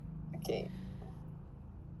Okay.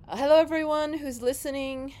 Hello, everyone who's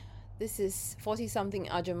listening. This is 40 something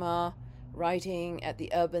Ajama writing at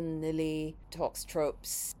the Urban Lily Talks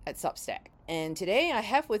Tropes at Substack. And today I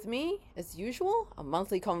have with me, as usual, a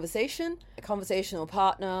monthly conversation, a conversational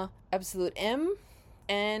partner, Absolute M.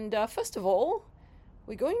 And first of all,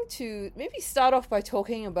 we're going to maybe start off by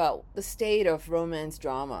talking about the state of romance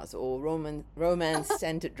dramas or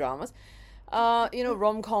romance-centered dramas.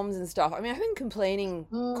 Rom-coms and stuff. I mean, I've been complaining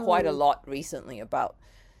quite a lot recently about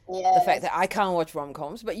the fact that I can't watch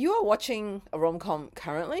rom-coms, but you are watching a rom-com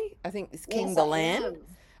currently. I think it's King the Land.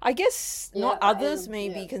 I guess not others may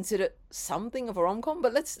be considered something of a rom-com,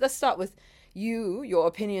 but let's start with your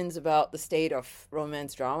opinions about the state of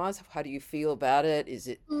romance dramas. How do you feel about it? Is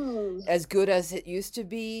it as good as it used to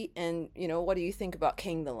be? And, what do you think about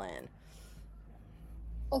King the Land?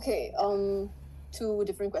 Okay, two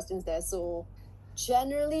different questions there. So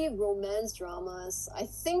generally romance dramas, I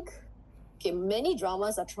think many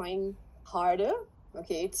dramas are trying harder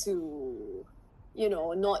to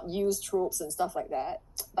not use tropes and stuff like that,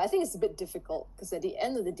 but I think it's a bit difficult because at the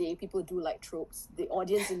end of the day people do like tropes. The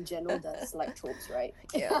audience in general does like tropes, right?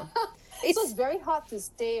 Yeah. So it's very hard to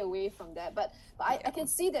stay away from that, but I can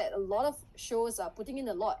see that a lot of shows are putting in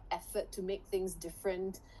a lot of effort to make things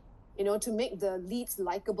different, to make the leads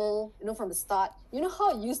likable, from the start. You know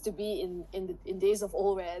how it used to be in days of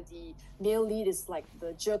old where the male lead is like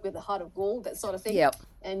the jerk with the heart of gold, that sort of thing. Yep.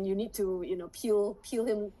 And you need to, peel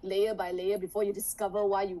him layer by layer before you discover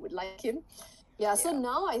why you would like him. Yeah, so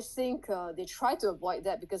now I think they try to avoid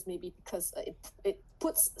that because it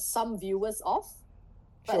puts some viewers off.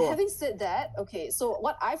 But having said that, so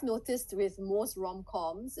what I've noticed with most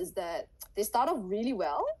rom-coms is that they start off really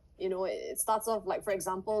well. It starts off like, for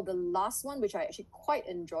example, the last one, which I actually quite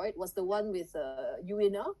enjoyed, was the one with Yoo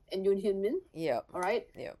In-ah and Yoon Hyun-min. Yeah. All right.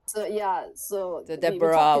 Yeah. So the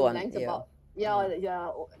Deborah one. Deborah.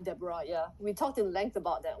 Yeah, we talked in length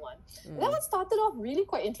about that one. That one started off really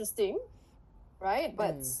quite interesting, right?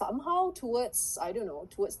 But somehow towards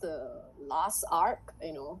the last arc,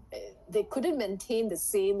 they couldn't maintain the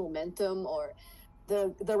same momentum, or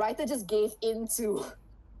the writer just gave in to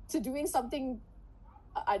doing something,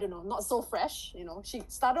 I don't know, not so fresh. She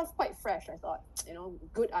started off quite fresh, I thought,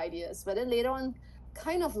 good ideas, but then later on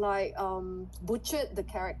kind of like butchered the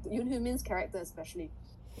character, Yoon Hyun-min's character especially.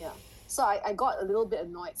 Yeah, so I got a little bit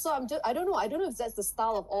annoyed. So I don't know if that's the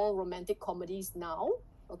style of all romantic comedies now.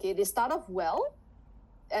 They start off well,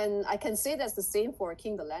 and I can say that's the same for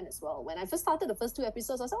King the Land as well. When I first started the first two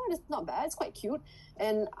episodes, I was like, it's not bad, it's quite cute,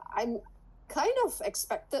 and I kind of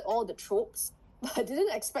expected all the tropes, but I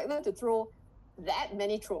didn't expect them to throw that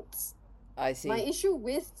many tropes. I see. My issue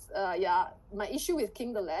with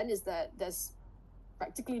King the Land is that there's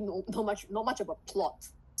practically not much of a plot.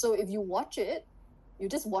 So if you watch it, you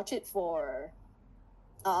just watch it for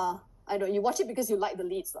you watch it because you like the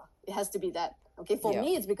leads. It has to be that. For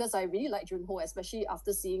me, it's because I really like Jun Ho, especially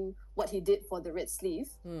after seeing what he did for the Red Sleeve.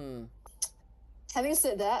 Having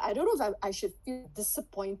said that, I don't know if I should feel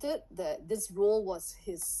disappointed that this role was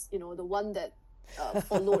his, the one that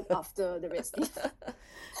followed after the Red Sleeve.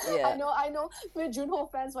 I know Jun Ho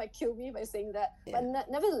fans might kill me by saying that, but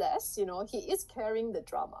nevertheless, he is carrying the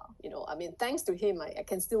drama. I mean, thanks to him, I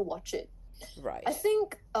can still watch it. Right. I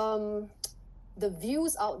think the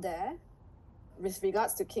views out there with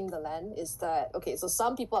regards to King the Land is that, so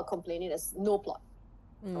some people are complaining there's no plot.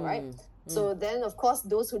 All right. So then, of course,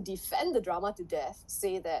 those who defend the drama to death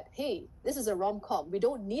say that, hey, this is a rom-com, we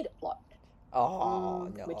don't need a plot.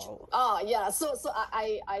 No. So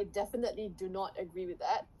I definitely do not agree with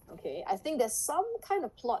that. I think there's some kind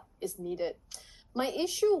of plot is needed. My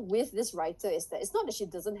issue with this writer is that it's not that she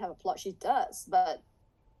doesn't have a plot, she does, but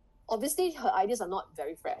obviously her ideas are not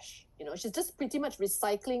very fresh. She's just pretty much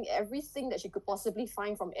recycling everything that she could possibly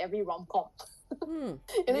find from every rom-com.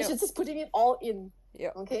 She's just putting it all in.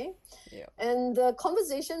 And the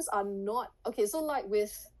conversations are not so like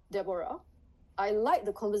with Deborah, I like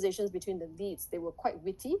the conversations between the leads. They were quite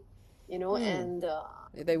witty, and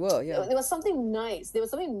they were, there was something nice. There was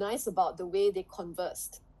something nice about the way they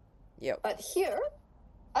conversed. But here,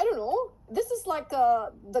 I don't know. This is like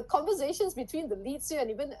the conversations between the leads here and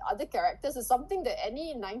even other characters is something that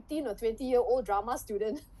any 19 or 20-year-old drama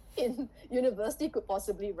student in university could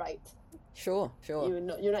possibly write. Sure. So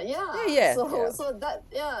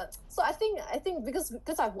I think because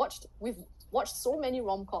we've watched so many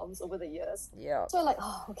rom-coms over the years. So like,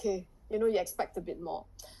 you expect a bit more.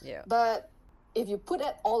 But if you put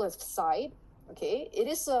that all aside,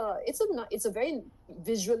 it's a very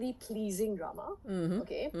visually pleasing drama.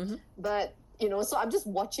 But so I'm just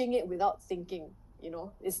watching it without thinking.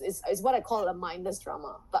 is what I call a mindless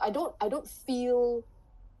drama. But I don't feel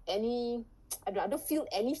any. I don't feel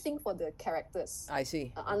anything for the characters. I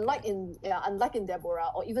see. Unlike in Deborah,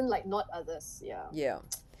 or even like Not Others. Yeah. Yeah.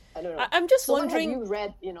 I don't know. I'm just so wondering. What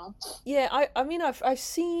have you read? Yeah, I mean, I've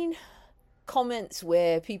seen comments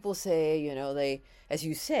where people say, they, as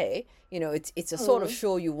you say, it's a sort of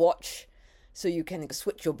show you watch so you can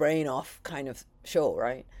switch your brain off kind of show,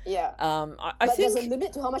 right? Yeah. I but think there's a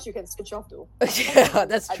limit to how much you can switch off to. Yeah,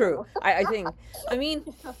 that's true. I think. I mean,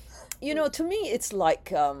 to me, it's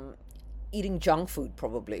like eating junk food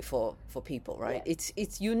probably for people, right? Yeah. It's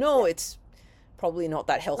it's probably not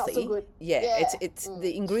that healthy. Not so good. Yeah. It's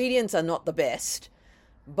the ingredients are not the best,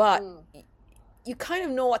 but you kind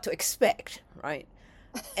of know what to expect, right?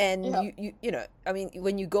 And I mean,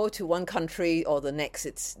 when you go to one country or the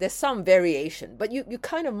next, there's some variation, but you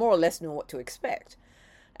kind of more or less know what to expect.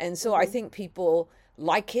 And so I think people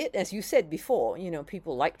like it, as you said before,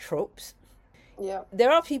 people like tropes. Yeah.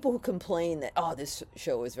 There are people who complain that, this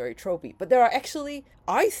show is very tropey, but there are actually,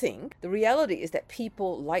 I think the reality is that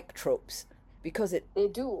people like tropes because it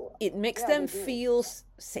makes them feel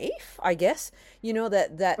safe, I guess.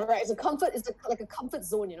 That right. It's like a comfort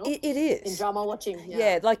zone, It is in drama watching.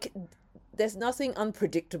 Yeah, like there's nothing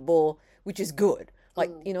unpredictable, which is good.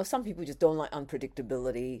 Like some people just don't like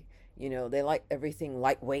unpredictability. They like everything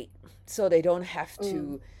lightweight, so they don't have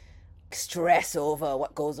to stress over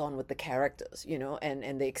what goes on with the characters,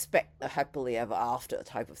 and they expect a happily ever after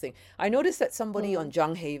type of thing. I noticed that somebody on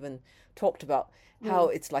Jung Haven talked about how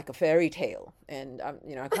it's like a fairy tale, and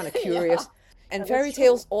I'm kind of curious. And fairy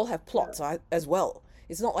tales all have plots as well.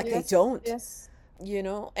 It's not like they don't. Yes.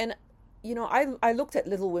 And I looked at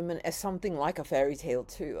Little Women as something like a fairy tale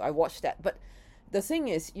too. I watched that, but the thing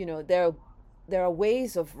is, there are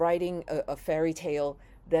ways of writing a fairy tale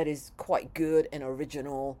that is quite good and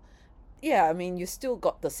original. Yeah, I mean, you still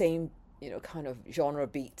got the same, kind of genre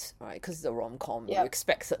beats, right? Because it's a rom-com. Yep. You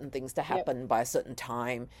expect certain things to happen by a certain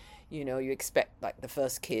time. You expect like the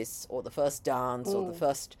first kiss or the first dance or the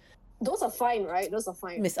first... Those are fine, right? Those are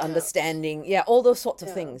fine. Misunderstanding. Yeah, all those sorts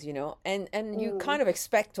of things, and you kind of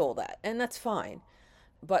expect all that, and that's fine.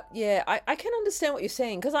 But yeah, I can understand what you're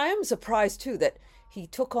saying, because I am surprised too that he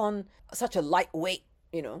took on such a lightweight,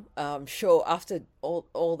 show after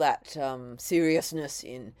all that seriousness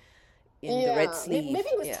in the Red Sleeve. Maybe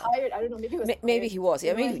he was tired. I don't know. Maybe he was. Maybe he was.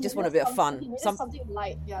 Yeah, maybe he just wanted a bit of fun. He needed something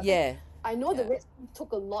light. Yeah. Yeah. I know the Red Sleeve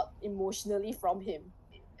took a lot emotionally from him.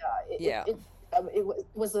 It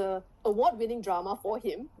was a award-winning drama for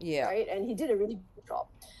him. Yeah. Right, and he did a really good job.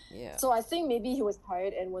 Yeah. So I think maybe he was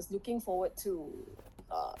tired and was looking forward to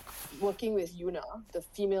working with Yuna, the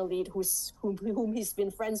female lead, whom he's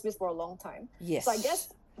been friends with for a long time. Yes. So I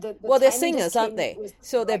guess they're singers, aren't they?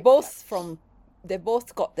 So they're both they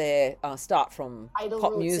both got their start from Idol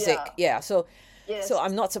pop roots, music. Yeah. So yes. So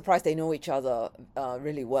I'm not surprised they know each other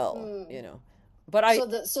really well. But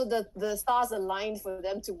so the stars aligned for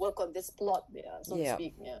them to work on this plot, so to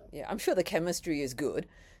speak. Yeah, I'm sure the chemistry is good,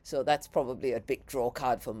 so that's probably a big draw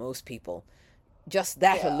card for most people. Just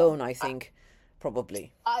that alone, I think,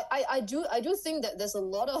 probably. I do think that there's a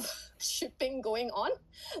lot of shipping going on,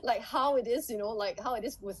 like how it is, how it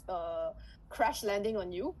is with Crash Landing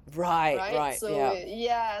on You. Right. So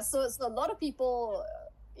so a lot of people,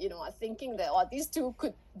 are thinking that these two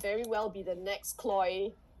could very well be the next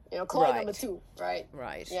Chloe. Chloe number 2, right?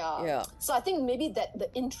 Right. Yeah. So I think maybe that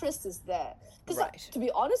the interest is there. Because to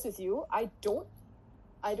be honest with you, I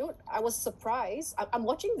was surprised. I'm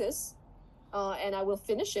watching this, and I will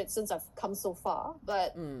finish it since I've come so far.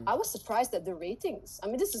 But I was surprised at the ratings. I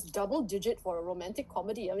mean, this is double digit for a romantic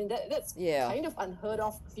comedy. I mean, that's kind of unheard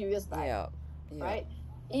of a few years back. Yeah. Right?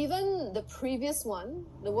 Even the previous one,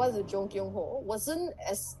 the one with Jung Kyung-ho, wasn't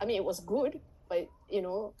as... I mean, it was good, but,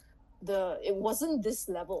 it wasn't this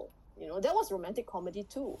level. That was romantic comedy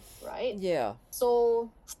too, right? Yeah. So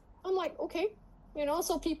I'm like, okay,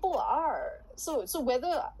 so people are... So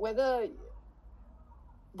whether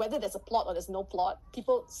there's a plot or there's no plot,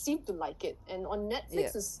 people seem to like it. And on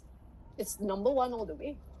Netflix, it's number 1 all the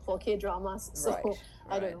way for K-dramas. So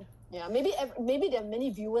I don't know. Yeah, maybe there are many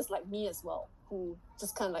viewers like me as well who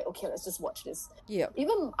just kind of like, okay, let's just watch this. Yeah.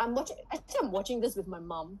 Even I'm watching this with my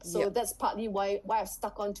mom, so that's partly why I've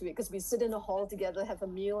stuck onto it, because we sit in a hall together, have a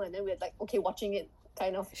meal, and then we're like, okay, watching it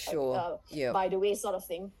kind of by the way sort of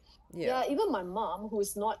thing. Yeah. Even my mom, who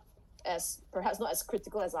is perhaps not as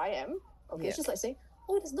critical as I am, she's like saying,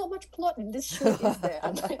 oh, there's not much plot in this show, is there?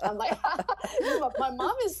 I'm like my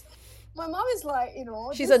mom is like,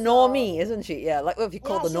 she's a normie, isn't she? Yeah, like what you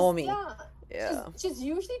call the normie. She's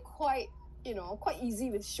usually quite quite easy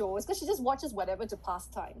with shows because she just watches whatever to pass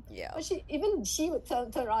time. Yeah. But she would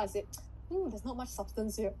turn around and say, there's not much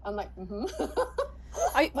substance here. I'm like,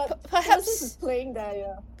 but perhaps is playing there,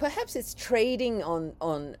 yeah. Perhaps it's trading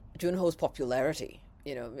on Junho's popularity.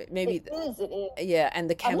 Maybe it is. Yeah, and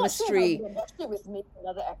the chemistry. I'm not sure with maybe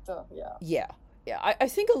another actor. Yeah. Yeah. I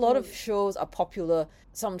think a lot of shows are popular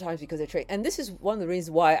sometimes because they trade, and this is one of the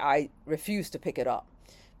reasons why I refuse to pick it up,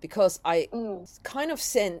 because I kind of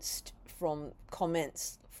sensed from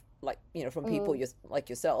comments, like from people like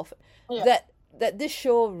yourself, that this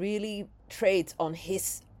show really trades on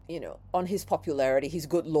his popularity, his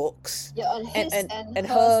good looks, on his and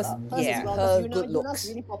hers, yeah, as well, her Yuna, good Yuna's looks.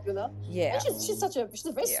 really popular. Yeah, and she's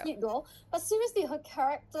a very sweet girl. But seriously, her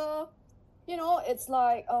character, it's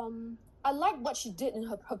like I like what she did in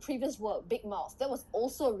her previous work, Big Mouth. That was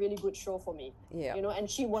also a really good show for me. Yeah, and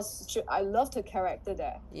I loved her character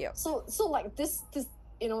there. Yeah. So like this.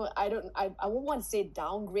 I won't want to say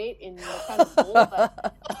downgrade in the kind of role,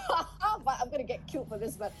 but but I'm gonna get killed for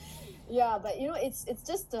this. But yeah, but it's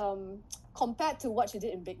just compared to what she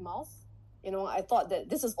did in Big Mouth, I thought that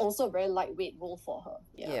this is also a very lightweight role for her.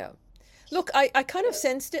 Yeah. Look, I kind of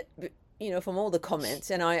sensed it, from all the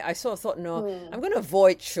comments, and I sort of thought, no, I'm going to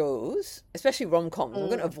avoid shows, especially rom-coms. I'm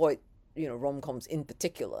going to avoid, rom-coms in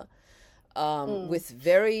particular, with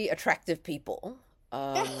very attractive people.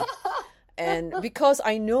 And because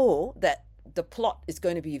I know that the plot is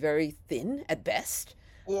going to be very thin at best,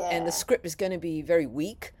 and the script is going to be very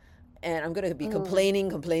weak, and I'm going to be complaining,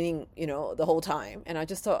 the whole time. And I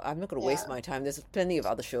just thought, I'm not going to waste my time. There's plenty of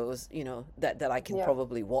other shows, that I can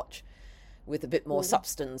probably watch with a bit more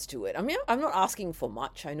substance to it. I mean, I'm not asking for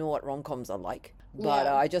much. I know what rom-coms are like, but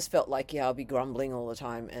I just felt like, I'll be grumbling all the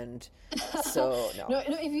time. And so, no.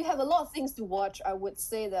 If you have a lot of things to watch, I would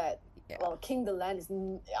say that well, King the Land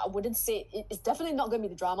I wouldn't say it's definitely not going to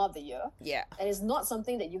be the drama of the year. Yeah. And it's not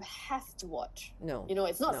something that you have to watch. No.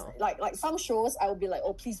 It's not like some shows I would be like,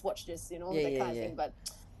 oh, please watch this, that kind of thing. But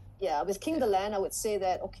with King the Land, I would say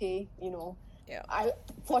that, okay, I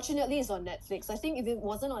fortunately it's on Netflix. I think if it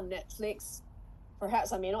wasn't on Netflix,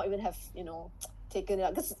 perhaps I may not even have, taken it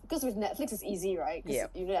out. Because with Netflix it's easy, right? Yeah.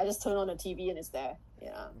 I just turn on the TV and it's there.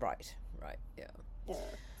 Yeah. Right. Yeah. Yeah.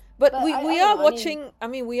 But we are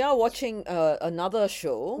watching another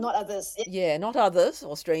show. Not Others. Yeah, Not Others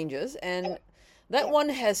or Strangers. And that one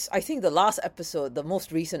has, I think the last episode, the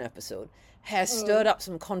most recent episode, has stirred up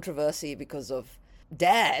some controversy because of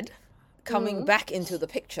Dad coming back into the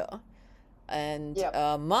picture. And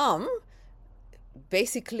Mom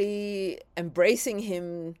basically embracing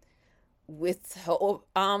him with her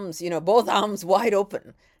arms, both arms wide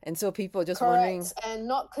open. And so people are just wondering... and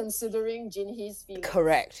not considering Jinhee's feelings.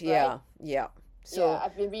 Correct, right? Yeah. So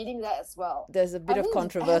I've been reading that as well. There's a bit of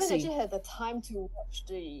controversy. I haven't actually had the time to watch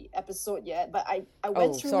the episode yet, but I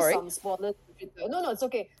went through some spoilers. No, it's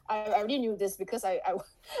okay. I already knew this because I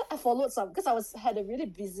followed some, because I had a really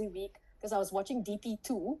busy week because I was watching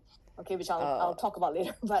DP2, okay, which I'll talk about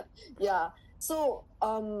later. But yeah, so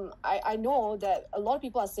I know that a lot of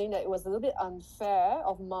people are saying that it was a little bit unfair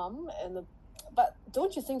of Mom but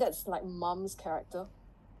don't you think that's like Mom's character?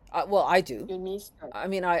 Well, I do. Eunice's character. I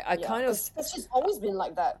mean, I kind of... Because she's always been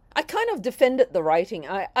like that. I kind of defended the writing.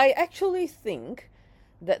 I actually think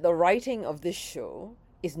that the writing of this show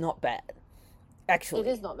is not bad. Actually. It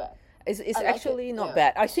is not bad. It's actually not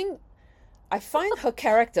bad. I find her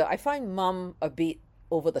character, I find Mom a bit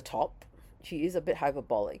over the top. She is a bit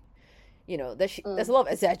hyperbolic. There's a lot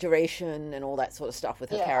of exaggeration and all that sort of stuff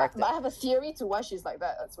with her character. But I have a theory to why she's like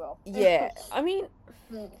that as well. Yeah, I mean,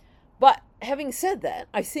 but having said that,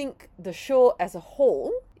 I think the show as a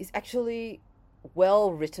whole is actually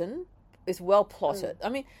well written. It's well plotted. I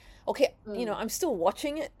mean, okay, I'm still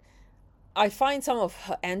watching it. I find some of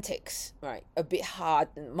her antics, right, a bit hard.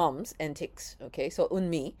 Mom's antics, okay, so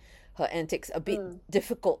Eunmi, her antics, a bit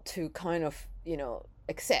difficult to kind of,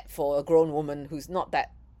 accept for a grown woman who's not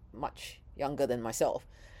that much younger than myself.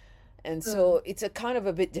 And so it's a kind of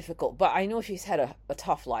a bit difficult, but I know she's had a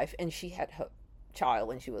tough life, and she had her child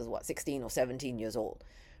when she was 16 or 17 years old,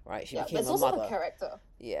 right? She became a mother. Also her character.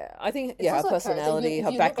 Yeah, I think her personality,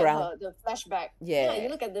 her background. Look at the flashback. Yeah, you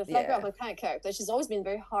look at the flashback of her kind of character. She's always been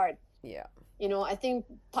very hard. Yeah. I think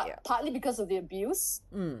partly because of the abuse,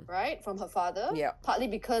 right, from her father. Yeah. Partly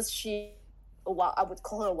because I would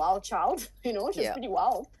call her a wild child. She's pretty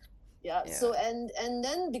wild. Yeah. So and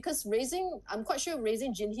then because I'm quite sure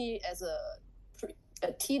raising Jinhee as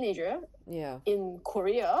a teenager. Yeah. In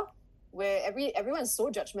Korea, where everyone's so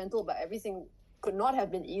judgmental, but everything could not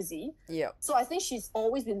have been easy. Yeah. So I think she's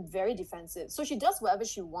always been very defensive. So she does whatever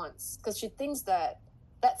she wants because she thinks that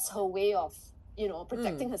that's her way of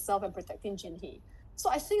protecting herself and protecting Jinhee. So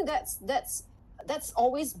I think that's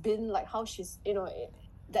always been like how she's,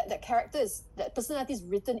 that character that personality is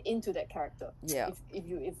written into that character. Yeah. If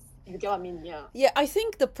you get what I mean, yeah. Yeah, I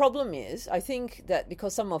think the problem is, I think that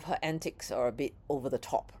because some of her antics are a bit over the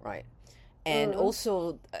top, right? And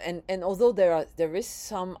also, and although there is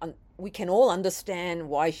some, we can all understand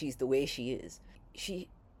why she's the way she is. She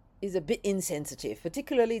is a bit insensitive,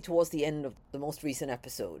 particularly towards the end of the most recent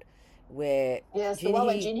episode, where the one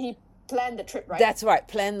where Jinhee planned the trip, right? That's right,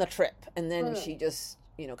 planned the trip, and then she just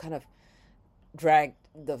kind of dragged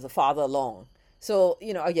the father along. So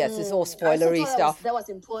I guess it's all spoilery stuff. That was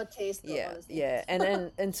in poor taste. Though, yeah, honestly. yeah,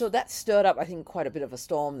 and so that stirred up, I think, quite a bit of a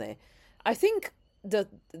storm there. I think the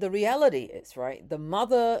reality is, right, the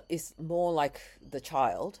mother is more like the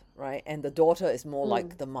child, right, and the daughter is more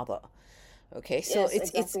like the mother. Okay, so yes, it's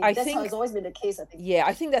exactly. I that's think how it's always been the case, I think. Yeah,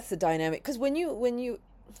 I think that's the dynamic, because when you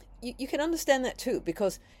can understand that too,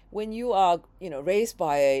 because when you are raised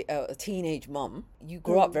by a teenage mum, you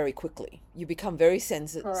grow up very quickly. You become very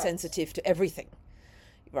sensitive to everything,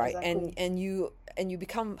 right? Exactly. And you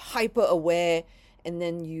become hyper aware, and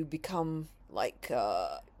then you become like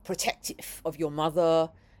protective of your mother,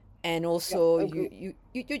 and also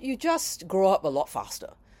you just grow up a lot faster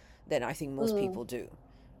than I think most people do,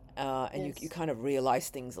 and you kind of realize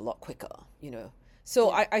things a lot quicker,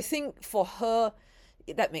 So I think for her,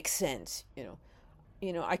 that makes sense,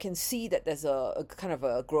 I can see that there's a kind of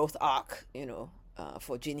a growth arc,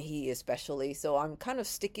 for Jinhee especially. So I'm kind of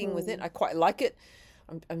sticking with it. I quite like it.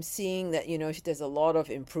 I'm seeing that, there's a lot of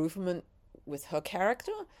improvement with her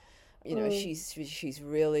character. She's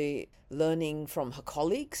really learning from her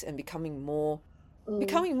colleagues and becoming more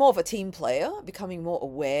of a team player, becoming more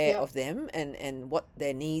aware of them and what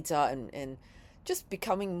their needs are, and just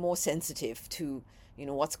becoming more sensitive to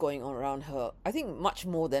what's going on around her. I think much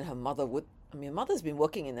more than her mother would. I mean, her mother's been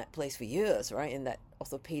working in that place for years, right, in that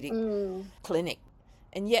orthopedic clinic,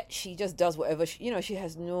 and yet she just does whatever she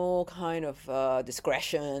has no kind of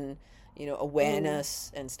discretion,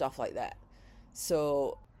 awareness and stuff like that.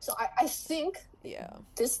 So I think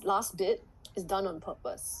this last bit is done on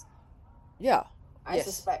purpose. I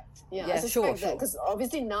suspect. I suspect that, because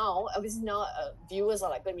obviously now viewers are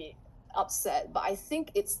like going to be upset, but I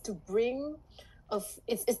think it's to bring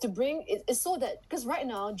it's so that, because right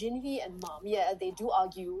now Jinhee and mom, they do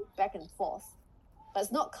argue back and forth, but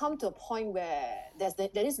it's not come to a point where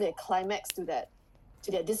there is a climax to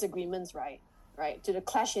their disagreements, right, to the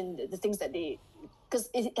clash in the things that they, because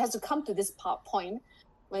it has to come to this point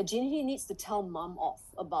where Jinhee needs to tell mom off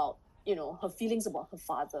about her feelings about her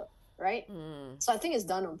father, right? So I think it's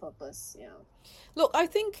done on purpose. Look, I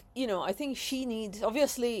think she needs,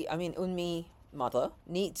 obviously, I mean, Eunmi, mother,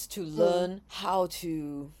 needs to learn how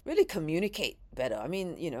to really communicate better. I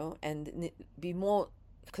mean, and be more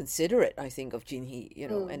considerate, I think, of Jinhee,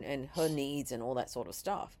 and her needs and all that sort of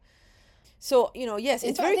stuff. So, yes,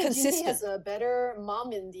 it's very consistent. Jinhee has a better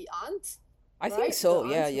mom in the aunt. I think so.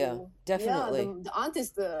 Yeah, definitely. Yeah, the aunt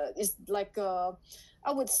is like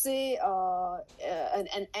I would say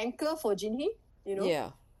an anchor for Jinhee.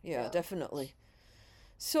 Yeah, definitely.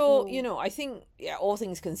 So, I think, all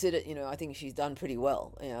things considered, I think she's done pretty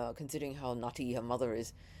well, considering how nutty her mother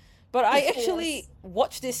is. But I actually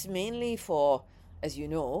watched this mainly for, as you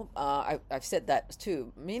know, I've said that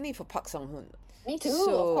too, mainly for Park Sang-hoon. Me too,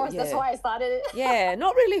 of course. That's why I started it. Yeah,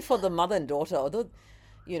 not really for the mother and daughter, although,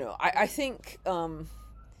 I think...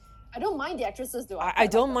 I don't mind the actresses, though. I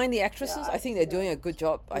don't mind the actresses. I think they're doing a good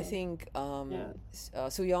job. I think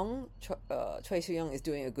Soo-young, Choi Soo-young is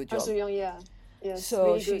doing a good job. Choi Soo-young, yeah. Yes,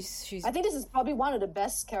 so really she's I think this is probably one of the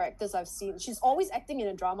best characters I've seen. She's always acting in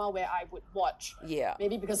a drama where I would watch. Yeah.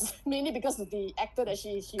 Mainly because of the actor that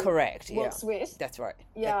she works with. That's right.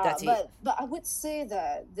 Yeah, that's but I would say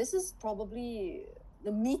that this is probably the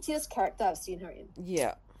meatiest character I've seen her in.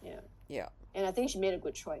 Yeah. And I think she made a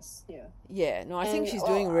good choice. No, I think she's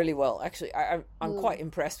doing really well. Actually, I'm quite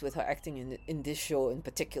impressed with her acting in this show in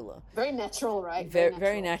particular. Very natural, right?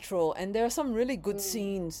 Very natural. And there are some really good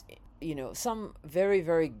scenes, some very,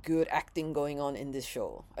 very good acting going on in this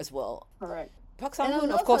show as well. Correct. Park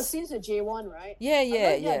Sang-hoon, of course. Her scenes with Jaewon, right?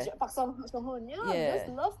 Yeah. Park Sang-hoon, I just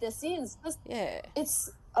love their scenes.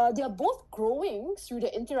 It's they are both growing through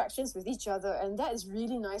their interactions with each other, and that is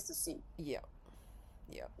really nice to see. Yeah.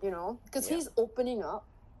 Because he's opening up,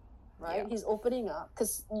 right? He's opening up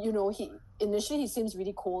because he initially seems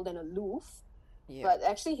really cold and aloof, but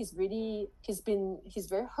actually he's very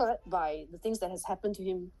hurt by the things that has happened to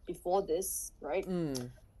him before this, right?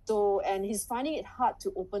 So, and he's finding it hard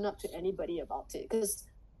to open up to anybody about it because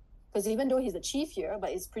Because even though he's the chief here,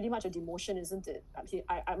 but it's pretty much a demotion, isn't it?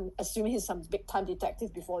 I'm assuming he's some big time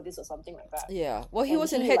detective before this or something like that. Yeah. Well, he And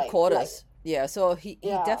was in he, headquarters. Yeah. So he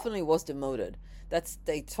Yeah. definitely was demoted.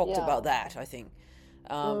 They talked Yeah. about that, I think.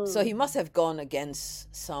 So he must have gone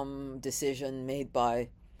against some decision made by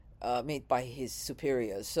his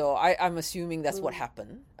superiors. So I'm assuming that's what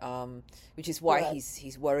happened. Which is why Correct.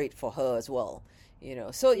 he's worried for her as well.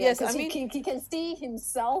 So Yeah, yes, I 'cause mean, he can see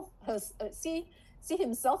himself, see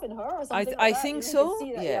himself in her or something I like that. think He can so,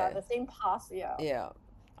 see that, yeah. the same path. Yeah. Yeah.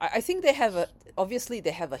 I think they have obviously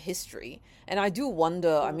they have a history. And I do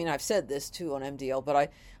wonder, I mean, I've said this too on MDL,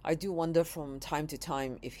 but I do wonder from time to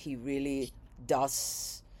time if he really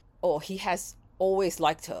does, or he has always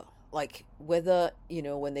liked her. Like whether,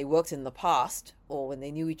 when they worked in the past or when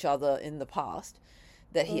they knew each other in the past,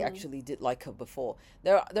 that he actually did like her before.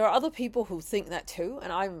 There are other people who think that too,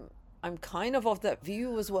 and I'm kind of that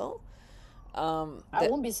view as well. I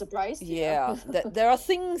won't be surprised. Yeah, that there are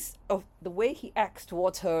things of the way he acts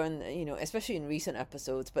towards her, and especially in recent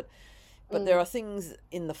episodes. But there are things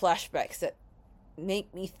in the flashbacks that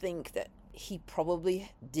make me think that he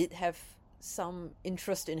probably did have some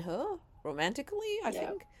interest in her romantically. I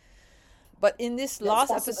think. But in this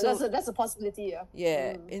last episode, that's a possibility. Yeah.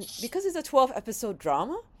 yeah, because it's a 12-episode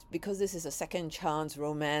drama, because this is a second chance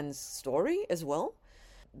romance story as well,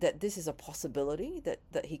 that this is a possibility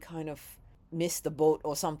that he kind of missed the boat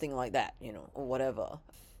or something like that, or whatever.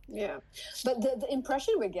 Yeah, but the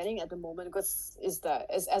impression we're getting at the moment is that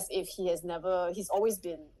as if he's always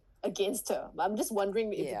been against her. I'm just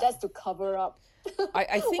wondering if that's to cover up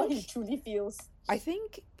I think what he truly feels. I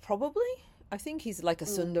think he's like a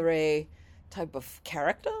tsundere type of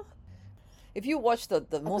character. If you watch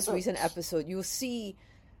the most recent episode, you'll see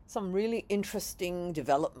some really interesting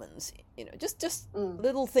developments, just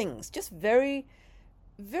little things, just very,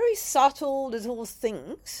 very subtle little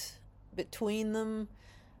things between them,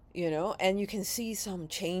 and you can see some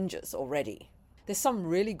changes already. There's some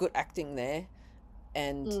really good acting there,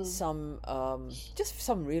 and some just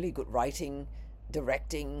some really good writing,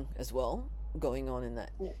 directing as well going on in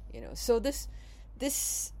that. So this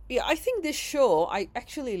I think this show, I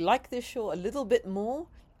actually like this show a little bit more.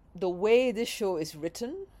 The way this show is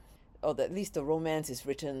written, or at least the romance is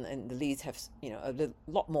written, and the leads have a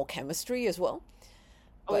lot more chemistry as well.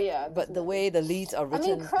 But the way the leads are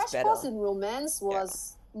written, I mean, Crash is better. Course in Romance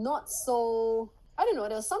was not so. I don't know.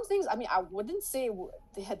 There were some things. I mean, I wouldn't say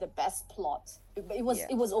they had the best plot. It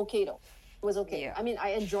was okay though. It was okay. Yeah. I mean, I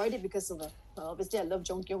enjoyed it because of obviously I love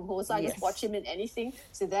Jung Kyung Ho, so I just Yes. watch him in anything.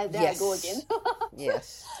 So there I go again.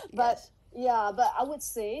 Yes. But but I would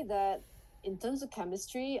say that in terms of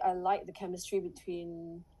chemistry, I like the chemistry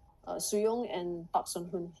between Soo-young and Park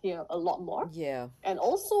Sun-hoon here a lot more. Yeah. And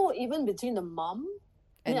also even between the mom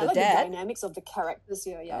And I the like dad. the dynamics of the characters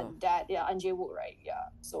here. Yeah, dad. Yeah, An Jae-wook, right? Yeah.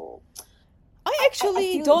 So I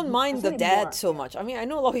actually feel don't it- mind I the feel it dad more, so much. I mean, I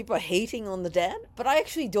know a lot of people are hating on the dad, but I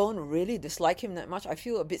actually don't really dislike him that much. I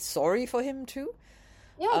feel a bit sorry for him too.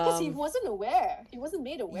 yeah, because he wasn't aware. He wasn't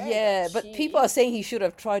made aware. Yeah, that but she- people are saying he should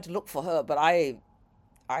have tried to look for her, but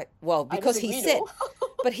because he disagree, said, though.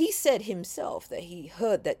 but he said himself that he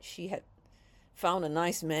heard that she had found a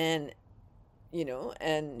nice man,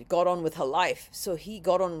 and got on with her life. So he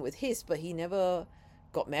got on with his, but he never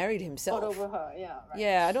got married himself. got over her. Yeah, right.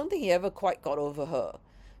 Yeah, I don't think he ever quite got over her.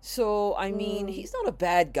 So, I mean, he's not a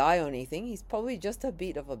bad guy or anything. He's probably just a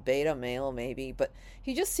bit of a beta male, maybe. But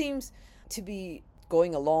he just seems to be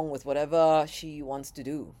going along with whatever she wants to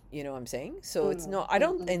do. You know what I'm saying? So it's not, I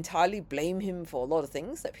don't entirely blame him for a lot of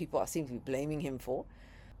things that people seem to be blaming him for.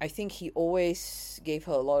 I think he always gave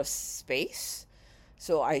her a lot of space.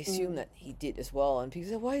 So I assume that he did as well. And people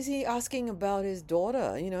say, why is he asking about his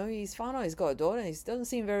daughter? He's found out he's got a daughter and he doesn't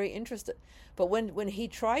seem very interested. But when he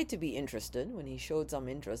tried to be interested, when he showed some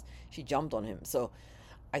interest, she jumped on him. So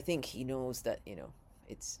I think he knows that,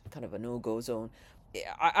 it's kind of a no-go zone.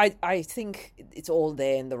 I think it's all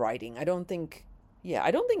there in the writing. I don't think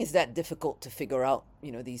it's that difficult to figure out,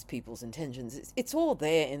 these people's intentions. It's all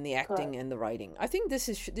there in the acting Correct. and the writing. I think this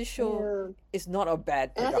show is not a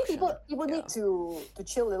bad And production. I think people need to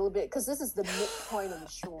chill a little bit because this is the midpoint of the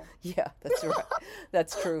show. Yeah, that's right.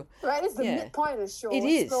 That's true. Right? It's the Yeah. midpoint of the show. It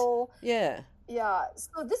is. So Yeah. yeah.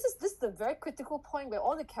 So this is the very critical point where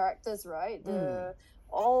all the characters, right?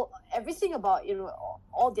 Everything about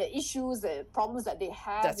all their issues, the problems that they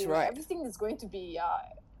have. That's right. Everything is going to be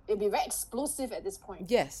it'll be very explosive at this point.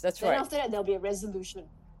 Yes, that's Then right. after that there'll be a resolution.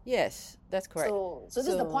 Yes, that's correct. So this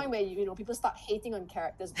is the point where people start hating on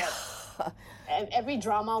characters, but every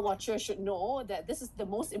drama watcher should know that this is the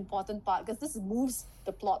most important part because this moves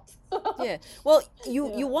the plot. Yeah. Well,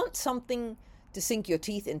 you want something to sink your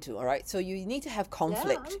teeth into, all right? So you need to have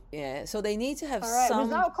conflict. Yeah. So they need to have some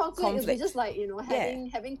without conflict, conflict. it'll be just like,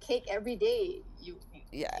 having cake every day.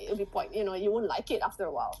 It'll be point, you won't like it after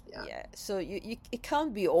a while. Yeah. So you it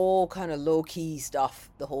can't be all kind of low key stuff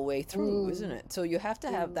the whole way through, isn't it? So you have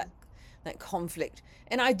to have that conflict.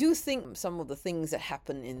 And I do think some of the things that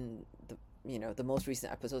happen in the most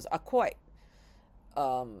recent episodes are quite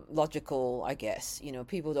logical, I guess.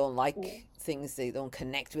 People don't like things, they don't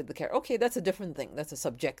connect with the character. Okay, that's a different thing. That's a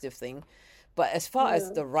subjective thing. But as far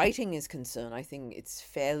as the writing is concerned, I think it's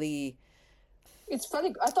fairly. I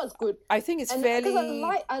thought it's good. I think it's fairly.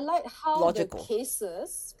 I like how logical. The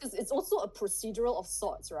cases, because it's also a procedural of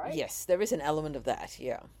sorts, right? Yes, there is an element of that.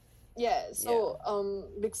 Yeah. Yeah. So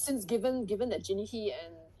since given that Jinhee He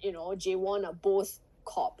and Jaewon are both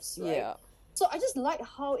cops, right? Yeah. So I just like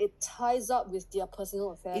how it ties up with their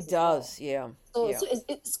personal affairs. It does, yeah. So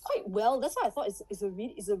it's quite well. That's why I thought it's a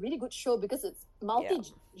really good show, because it's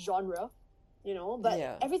multi-genre,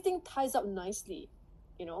 but everything ties up nicely,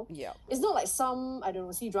 Yeah. It's not like some, I don't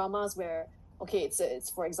know, C-dramas where, okay, it's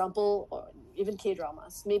for example, or even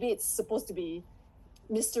K-dramas, maybe it's supposed to be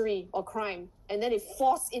mystery or crime, and then it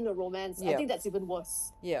force in a romance. I think that's even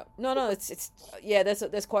worse. Yeah. No, it's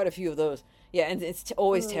there's quite a few of those. Yeah, and it's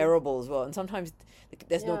always terrible as well. And sometimes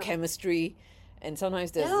there's no chemistry, and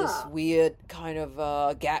sometimes there's this weird kind of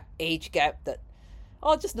age gap that,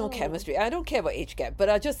 just no chemistry. I don't care about age gap, but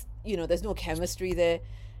I just, there's no chemistry there.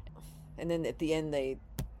 And then at the end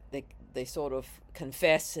they sort of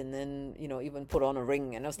confess, and then, even put on a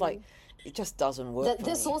ring, and I was like, it just doesn't work.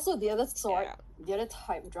 There's also the other sort, the other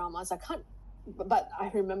type of dramas. I can't, but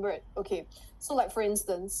I remember it. Okay, so like for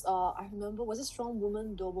instance, I remember, was it Strong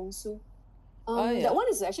Woman Do Bong Soo? That one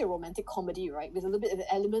is actually a romantic comedy, right, with a little bit of an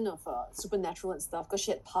element of supernatural and stuff, because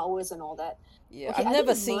she had powers and all that. Yeah, okay, I've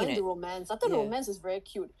never seen it. The romance. I thought the romance was very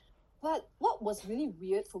cute, but what was really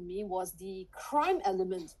weird for me was the crime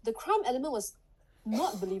element. The crime element was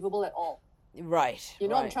not believable at all. Right.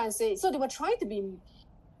 What I'm trying to say? So they were trying to be,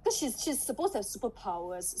 because she's supposed to have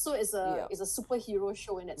superpowers, so it's a superhero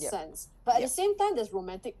show in that sense. But at the same time, there's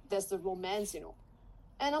the romance,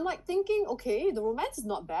 And I'm like thinking, okay, the romance is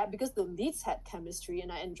not bad because the leads had chemistry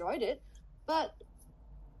and I enjoyed it, but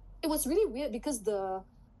it was really weird because the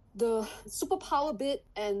superpower bit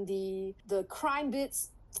and the crime bits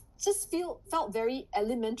just felt very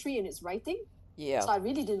elementary in its writing. Yeah. So I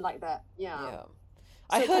really didn't like that. Yeah.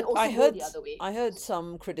 So I heard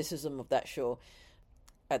some criticism of that show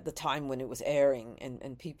at the time when it was airing,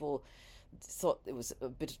 and people thought it was a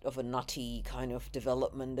bit of a nutty kind of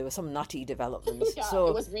development. There were some nutty developments. So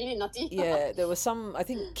it was really nutty. There was some, I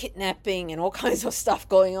think, kidnapping and all kinds of stuff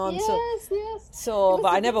going on. Yes. So,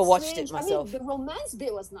 but I never watched it myself. I mean, the romance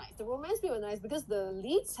bit was nice. Because the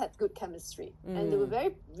leads had good chemistry and they were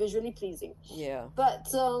very visually pleasing. Yeah. But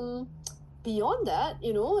beyond that,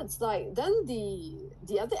 it's like then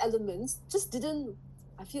the other elements just didn't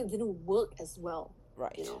work as well.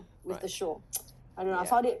 Right. With the show. I don't know. I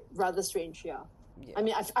found it rather strange. Yeah. I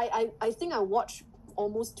mean, I think I watched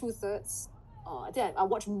almost 2/3. I think I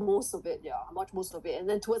watched most of it. Yeah, I watched most of it, and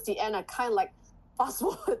then towards the end, I kind of like fast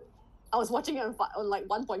forward. I was watching it on like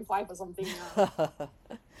 1.5 or something. Yeah.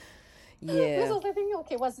 Because I was like thinking,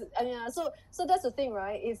 okay, what's it? So that's the thing,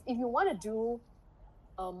 right? If you want to do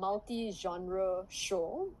a multi-genre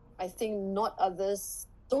show, I think Not Others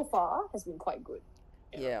so far has been quite good.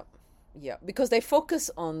 Yeah, because they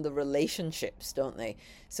focus on the relationships, don't they?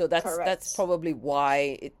 So that's probably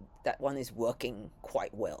why that one is working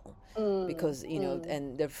quite well. Because,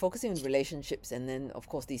 and they're focusing on relationships, and then, of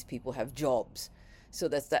course, these people have jobs. So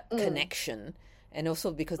there's that connection. And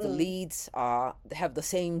also because the leads have the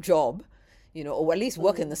same job, or at least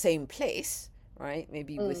work in the same place, right?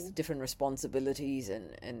 Maybe with different responsibilities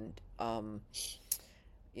and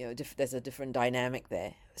there's a different dynamic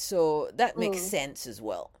there. So that makes sense as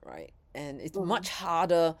well, right? And it's much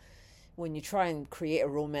harder when you try and create a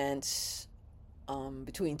romance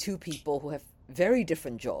between two people who have very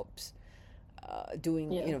different jobs,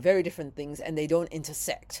 doing very different things, and they don't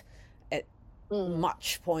intersect at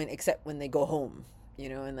much point except when they go home,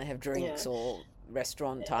 and they have drinks or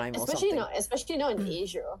restaurant time or something. Especially now in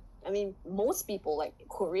Asia. I mean, most people like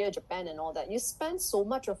Korea, Japan, and all that, you spend so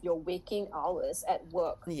much of your waking hours at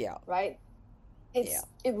work. Yeah. Right?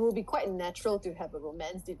 It will be quite natural to have a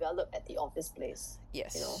romance develop at the office place.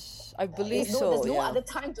 Yes. I believe there's no other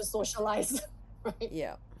time to socialize. Right?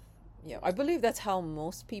 Yeah. I believe that's how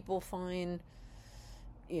most people find,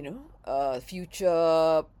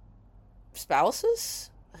 future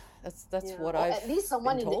spouses. That's Yeah. what Or I've at least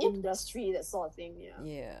someone been in the told. industry, that sort of thing.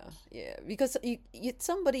 Yeah. Yeah, because it's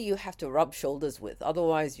somebody you have to rub shoulders with.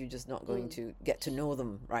 Otherwise, you're just not going to get to know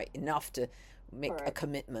them right enough to make a Correct.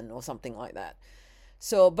 commitment or something like that.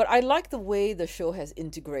 So, but I like the way the show has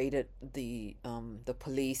integrated the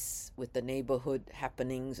police with the neighborhood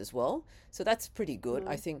happenings as well. So that's pretty good.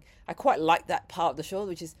 I think I quite like that part of the show,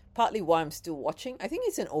 which is partly why I'm still watching. I think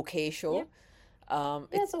it's an okay show. Yeah. Yeah,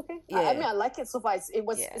 it's okay. I mean, I like it so far.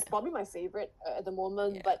 It's probably my favorite at the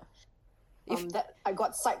moment. But that I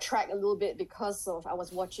got sidetracked a little bit because of I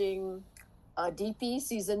was watching DP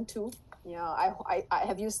season 2. Yeah, I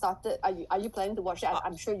have you started? Are you planning to watch it?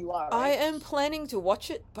 I'm sure you are. Right? I am planning to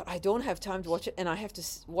watch it, but I don't have time to watch it, and I have to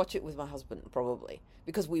watch it with my husband probably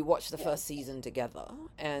because we watched the first season together,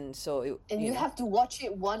 and so you have to watch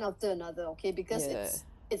it one after another, okay? Because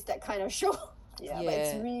it's that kind of show. Yeah, but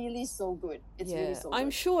it's really so good. It's really so good. I'm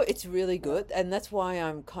sure it's really good, and that's why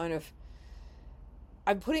I'm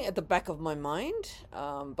putting it at the back of my mind.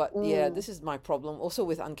 But this is my problem. Also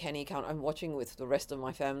with Uncanny Count, I'm watching with the rest of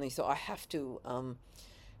my family, so I have to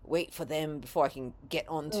wait for them before I can get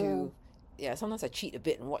on to. Yeah, sometimes I cheat a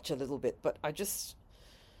bit and watch a little bit, but I just,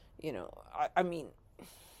 I mean,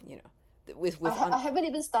 with I haven't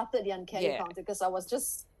even started the Uncanny Count because I was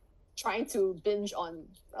just trying to binge on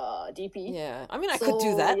DP. Yeah, I mean, I could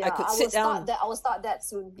do that. I could sit down. I will start that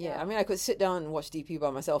soon. Yeah, I mean, I could sit down and watch DP by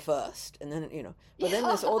myself first, and then But then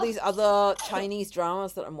there's all these other Chinese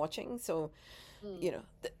dramas that I'm watching, so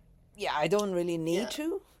I don't really need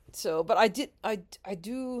to. So, but I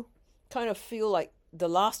do kind of feel like the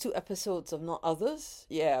last 2 episodes of Not Others.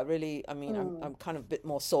 Yeah, really. I mean, I'm kind of a bit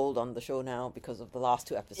more sold on the show now because of the last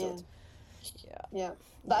 2 episodes. Yeah.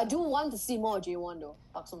 But I do want to see more of Jae-won though,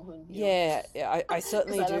 Park Sung-hoon. Yeah, I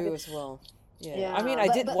certainly do as well. Yeah, I mean, I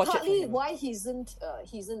did watch it. Partly why he isn't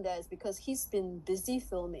there is because he's been busy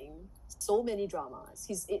filming so many dramas.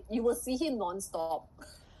 You will see him non-stop.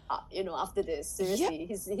 After this, seriously,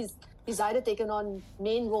 he's either taken on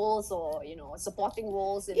main roles or supporting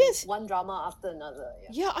roles in one drama after another.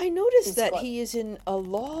 Yeah, I noticed that he is in a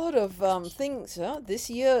lot of things.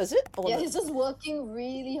 This year, is it? He's just working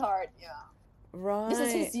really hard. Yeah. Right. This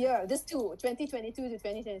is his year. 2022 to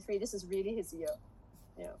 2023. This is really his year.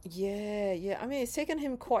 Yeah. I mean, it's taken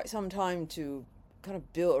him quite some time to kind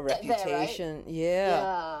of build a reputation. There,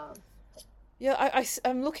 right? Yeah,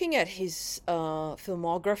 I'm looking at his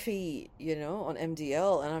filmography, on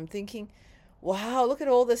MDL, and I'm thinking, wow, look at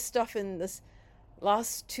all this stuff in this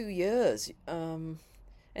last 2 years. And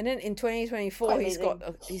then in 2024,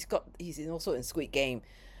 he's also in Squid Game.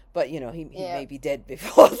 But he may be dead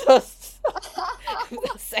before the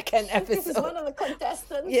second episode. He's one of the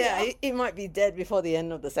contestants. Yeah, he might be dead before the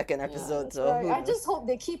end of the second episode. So right. I just hope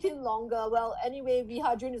they keep him longer. Well, anyway, Lee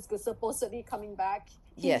Ha-jun is supposedly coming back.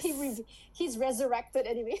 He's resurrected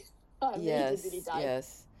anyway. He didn't really die.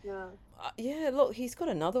 Yes. Yeah. Look, he's got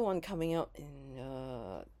another one coming out in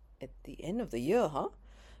at the end of the year, huh?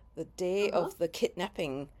 The day of the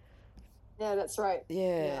kidnapping. Yeah, that's right.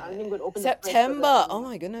 Yeah. I'm going to open September. Oh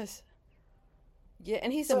my goodness. Yeah,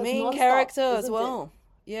 and he's the main character as well.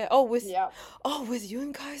 Yeah. With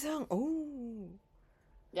Yoon Kai-sang. Oh.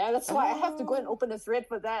 Yeah, that's why I have to go and open a thread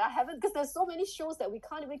for that. I haven't, because there's so many shows that we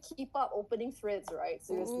can't even keep up opening threads, right?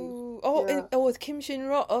 Seriously. With Kim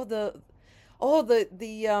Shin-ro.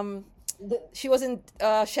 She was in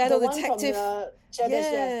Shadow Detective.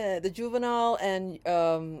 The juvenile and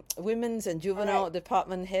women's and juvenile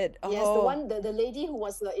department head. Yes, the lady who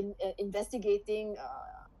was investigating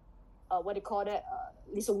what do you call that?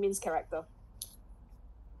 Lee Sung-min's character.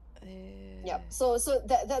 Yeah. So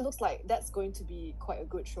that looks like that's going to be quite a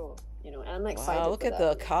good show, and I'm excited. Wow, look at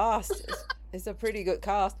the cast. It's a pretty good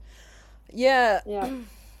cast. Yeah. Yeah.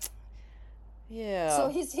 Yeah. So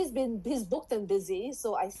he's booked and busy,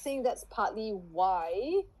 so I think that's partly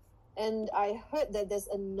why. And I heard that there's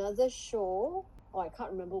another show. Oh, I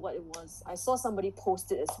can't remember what it was. I saw somebody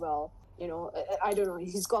post it as well. I don't know.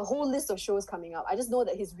 He's got a whole list of shows coming up. I just know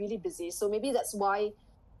that he's really busy. So maybe that's why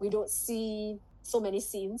we don't see so many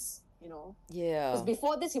scenes, Yeah. Because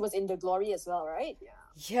before this, he was in The Glory as well, right? Yeah.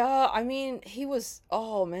 Yeah, I mean, he was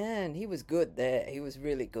good there. He was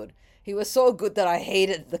really good. He was so good that I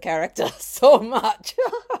hated the character so much.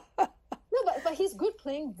 No, but he's good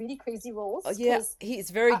playing really crazy roles. Yeah, he's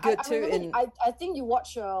very good too. I think you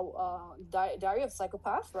watch Diary of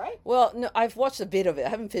Psychopath, right? Well, no, I've watched a bit of it. I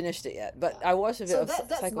haven't finished it yet, but I watched a bit of Psycho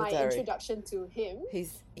Diary. That's my introduction to him.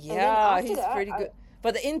 He's pretty good.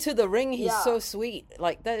 But Into the Ring, he's so sweet.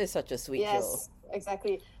 Like, that is such a sweet show.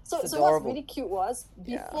 exactly. So It's so what's adorable. really cute was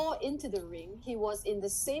Yeah. before Into the Ring, he was in the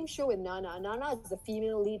same show with Nana. Nana is the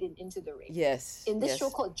female lead in Into the Ring. Yes. In this yes. show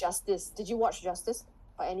called Justice. Did you watch Justice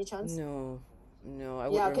by any chance? No, I Yeah,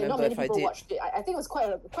 would okay, not remember many if I people did. watched it. I think it was quite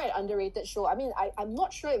an underrated show. I mean, I'm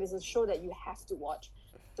not sure if it's a show that you have to watch.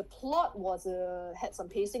 The plot was had some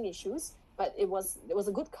pacing issues, but it was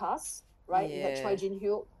a good cast, right? You had Yeah. Choi Jin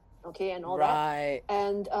Hyuk, okay, and all Right. that.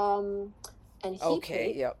 And he Okay.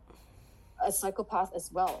 played Yep. a psychopath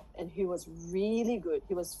as well, and he was really good.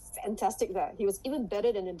 He was fantastic there. He was even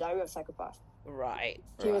better than in Diary of a Psychopath. Right.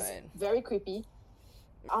 He was Right. very creepy.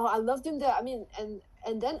 Oh, I loved him there. I mean,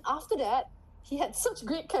 and then after that, he had such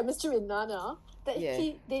great chemistry with Nana that Yeah.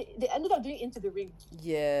 they ended up doing Into the Ring.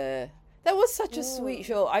 Yeah. That was such a sweet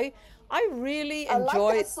show. I really I liked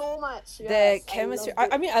enjoyed that so much. their Yes, chemistry. I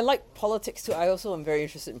loved I it. mean, I like politics too. I also am very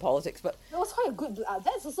interested in politics, but That was quite a good.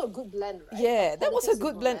 That's also a good blend, right? yeah, that was a Politics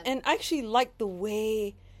good with blend. romance. And I actually liked the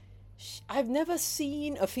way I've never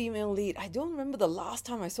seen a female lead. I don't remember the last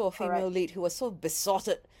time I saw a female Correct. lead who was so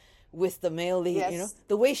besotted with the male lead. You know, Yes.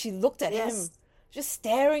 the way she looked at him, Yes. just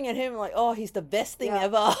staring at him like, oh, he's the best thing Yeah.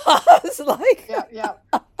 ever. It's like, Yeah.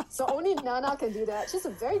 So only Nana can do that. She's a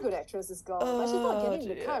very good actress, this girl. But she's not getting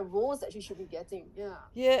the dear. kind of roles that she should be getting. Yeah.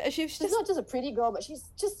 yeah, she's She's just not just a pretty girl, but she's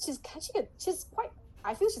quite.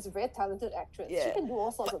 I feel she's a very talented actress. She Yeah. can do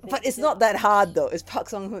all sorts of things. But it's yeah. not that hard though. It's Park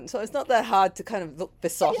Sung Hoon, so it's not that hard to kind of look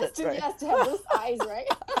besotted, He right? has to have those eyes, right?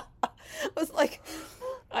 It was like,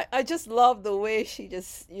 I just love the way she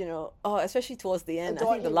just, especially towards the end. I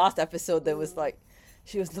Adored think the him. last episode there was like,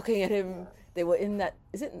 she was looking at him. They were in that.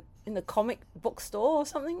 Is it in the comic book store or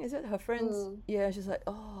something? Is it her friends? Yeah, she's like,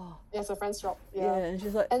 oh, Yes, a friend's shop. yeah, and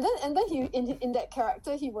she's like, And then he in that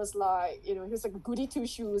character he was like, he was like a goody two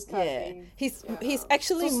shoes kind of yeah. thing. He's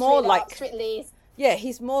actually So more straight like, up, straight laced. yeah,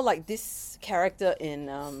 he's more like this character in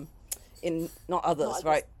Not Others, Others.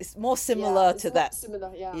 right? It's more similar it's to more that.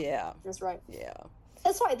 Similar, yeah. Yeah, That's right. yeah,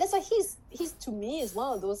 That's why he's to me is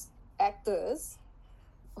one of those actors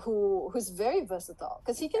who's very versatile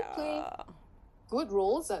because he can play yeah. good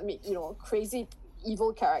roles. I mean, crazy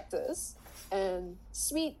evil characters and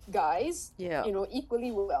sweet guys. Yeah.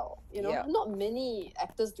 Equally well. Yeah. Not many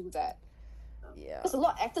actors do that. Yeah. Because a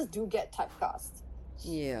lot of actors do get typecast.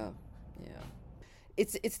 Yeah, yeah.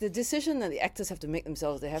 It's the decision that the actors have to make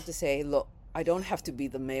themselves. They have to say, look, I don't have to be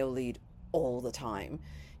the male lead all the time.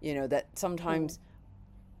 That sometimes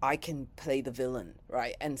I can play the villain,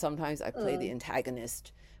 right? And sometimes I play the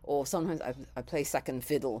antagonist, or sometimes I play second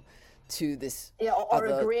fiddle to this. Yeah, or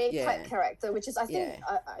other- a grey yeah. type character, which is I think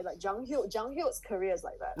Yeah. I like Jang Hyuk. Jang Hyuk's career is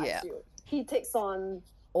like that. Yeah. I feel he takes on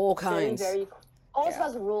All very kinds. very all Yeah.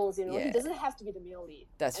 kinds of roles. He Yeah. doesn't have to be the male lead.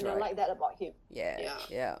 That's and right. I like that about him. Yeah,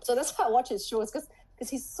 yeah. So that's why I watch his shows because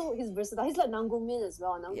he's versatile. He's like Nang Gong Min as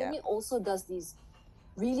well. Nang Yeah. Gong Min also does these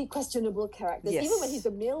really questionable characters. Yes. Even when he's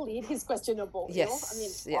the male lead, he's questionable. Yes, I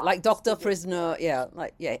mean, yeah, wow, like he's Doctor so good. Prisoner,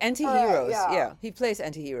 anti-heroes, yeah. he plays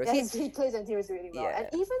anti-heroes. Yeah, he plays anti-heroes really well. Yeah. And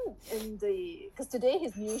even because today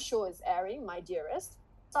his new show is airing, My Dearest.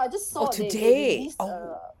 So I just saw they today? released,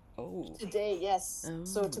 Oh, today, yes.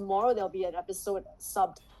 So Oh. tomorrow there'll be an episode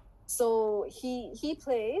subbed. So he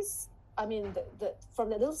plays. I mean, the from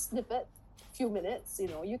that little snippet, few minutes,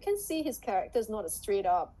 you can see his character is not a straight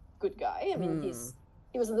up good guy. I mean,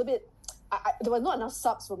 he was a little bit. There were not enough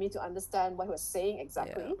subs for me to understand what he was saying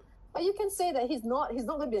exactly. Yeah. But you can say that he's not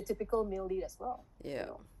going to be a typical male lead as well.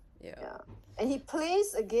 yeah, Yeah, and he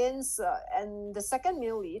plays against, and the second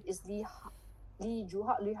male lead is Lee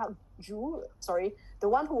Hak Ju. Sorry, the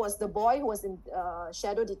one who was the boy who was in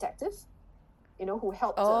Shadow Detective. Who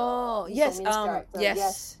helped. Oh, Lee yes, Sung-min's character.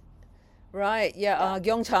 yes, right, yeah,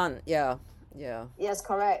 Gyeong Chan, yeah. Yes,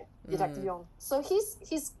 correct. Detective Yong. So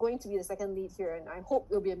he's going to be the second lead here, and I hope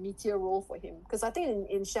it'll be a meteor role for him because I think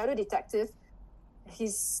in Shadow Detective,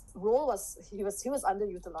 his role was he was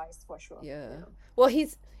underutilized for sure. Yeah. Well,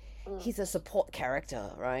 he's a support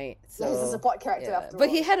character, right? So he's a support character after But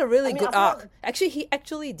all. he had a really I mean, good after arc. all- Actually, he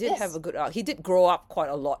actually did Yes. have a good arc. He did grow up quite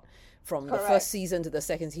a lot from the Correct. first season to the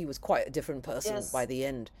second. He was quite a different person Yes. by the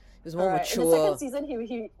end. He was more Correct. In the mature. second season,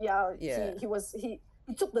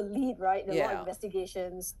 he took the lead, right? There were a lot of Yeah.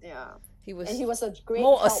 investigations. Yeah. He was And he was a great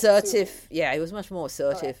more help assertive. Yeah, he was much more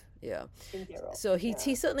assertive. Yeah. to Shin Hye-ro. So he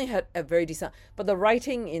certainly had a very decent, but the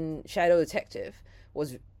writing in Shadow Detective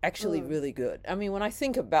was actually really good. I mean, when I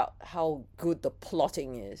think about how good the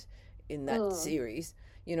plotting is in that series,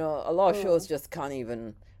 a lot of shows just can't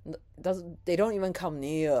even they don't even come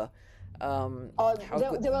near How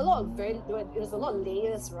good. There were a lot of there was a lot of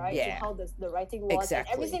layers, right? Yeah. To how the writing was.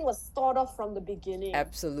 Exactly. And everything was thought of from the beginning.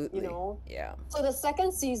 Absolutely. You know? Yeah. So the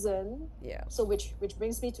second season, Yeah. so which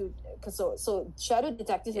brings me to so Shadow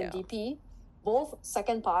Detective and DP, both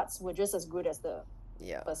second parts were just as good as the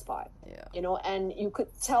first part. Yeah. You know, and you could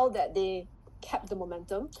tell that they kept the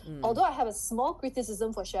momentum. Although I have a small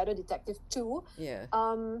criticism for Shadow Detective 2. Yeah.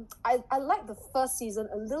 I like the first season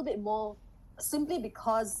a little bit more simply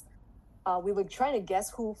because we were trying to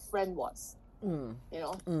guess who Friend was. You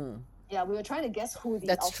know? Yeah, we were trying to guess who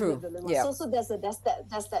the ultimate villain was. Yeah. So there's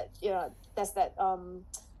that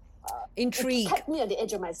intrigue. It kept me at the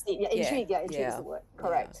edge of my seat. Yeah, intrigue. Yeah, intrigue is the word.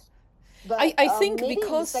 Correct. Yeah. But I think maybe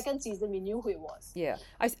because in the second season we knew who it was. Yeah.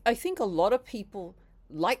 I think a lot of people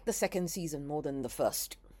like the second season more than the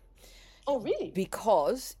first. Oh, really?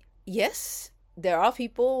 Because yes, there are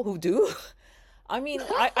people who do. I mean,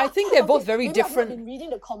 I think they're both very different. I've been reading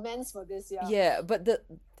the comments for this, Yeah, but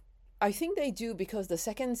I think they do because the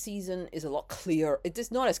second season is a lot clearer. It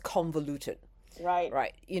is not as convoluted.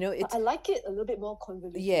 Right. You know, I like it a little bit more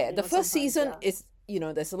convoluted. Yeah, the first season is, you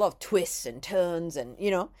know, there's a lot of twists and turns and,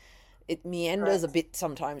 you know, it meanders a bit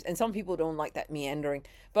sometimes. And some people don't like that meandering.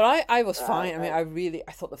 But I was fine. I mean,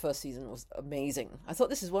 I thought the first season was amazing. I thought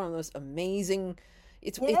this is one of those amazing...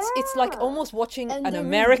 It's like almost watching an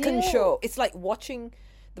American show. It's like watching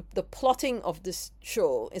the plotting of this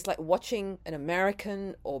show. It's like watching an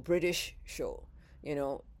American or British show. You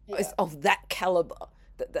know, it's of that caliber.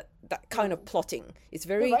 That kind of plotting. It's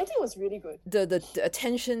very. The writing was really good. The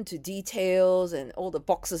attention to details and all the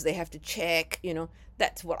boxes they have to check. You know,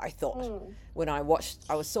 that's what I thought when I watched.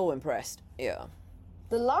 I was so impressed. Yeah.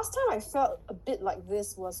 The last time I felt a bit like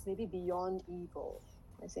this was maybe Beyond Evil.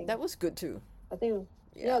 I think that was good too. I think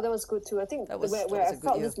that was good too. I think where I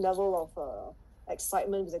felt this level of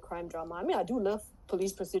excitement with a crime drama. I mean, I do love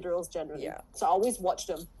police procedurals generally, so I always watch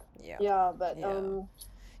them. But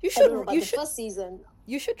you should. The first season.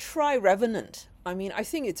 You should try Revenant. I mean, I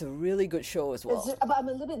think it's a really good show as well. But I'm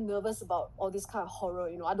a little bit nervous about all this kind of horror.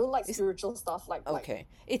 You know, I don't like spiritual stuff like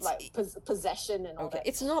possession and all that.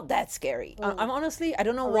 It's not that scary. I'm honestly, I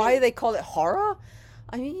don't know why they call it horror.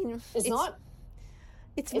 I mean, it's not.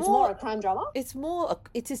 It's more a crime drama.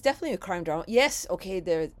 It is definitely a crime drama. Yes, okay.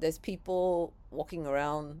 There's people walking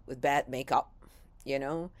around with bad makeup. You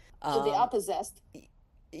know, so they are possessed.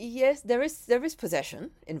 Yes, there is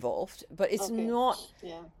possession involved, but it's not.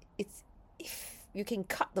 Yeah. It's if you can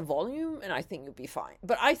cut the volume, and I think you'll be fine.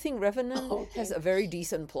 But I think Revenant has a very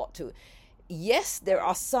decent plot too. Yes, there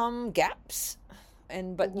are some gaps,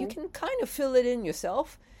 but you can kind of fill it in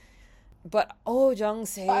yourself. But Oh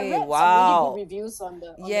Jung-se, I read wow! some really good reviews on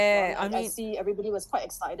the I mean, I see everybody was quite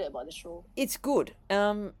excited about the show. It's good.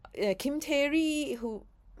 Kim Tae-ri, who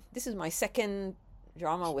this is my second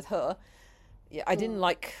drama with her. Yeah, I didn't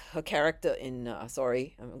like her character in.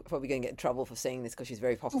 Sorry, I'm probably going to get in trouble for saying this because she's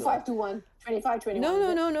very popular. 2521,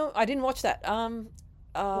 2521. No. I didn't watch that.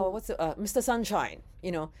 What's it? Mr. Sunshine.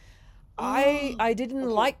 You know, I didn't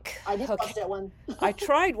like. I didn't watch that one. I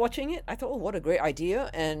tried watching it. I thought, oh, what a great idea,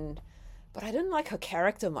 but I didn't like her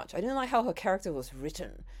character much. I didn't like how her character was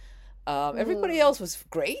written. Everybody else was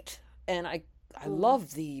great, and I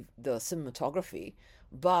loved the cinematography.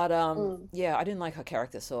 But I didn't like her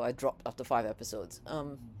character, so I dropped after 5 episodes.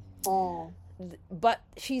 But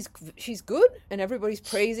she's good, and everybody's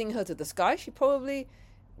praising her to the sky. She probably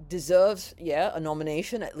deserves a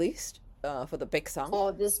nomination at least for the Baeksang.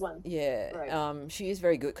 Oh, this one. Yeah, right. She is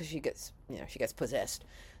very good because she gets possessed,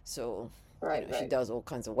 so she does all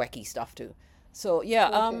kinds of wacky stuff too. So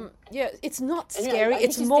it's not scary.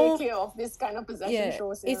 It's more take care of this kind of possession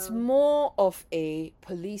shows. It's more of a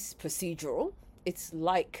police procedural. It's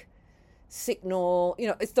like Signal, you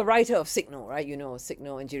know, it's the writer of Signal, right? You know,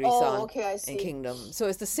 Signal and Jiri-san and Kingdom. So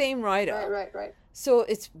it's the same writer. Right. So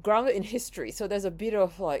it's grounded in history. So there's a bit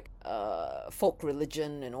of like folk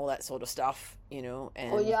religion and all that sort of stuff, you know.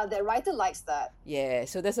 And the writer likes that. Yeah,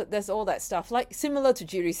 so there's all that stuff, like similar to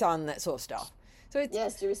Jiri-san, that sort of stuff. So it's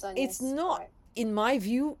Jiri-san. It's not, in my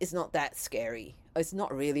view, it's not that scary. It's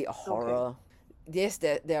not really a horror. Okay. Yes,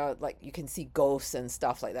 there are like you can see ghosts and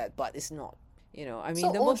stuff like that, but it's not. You know, I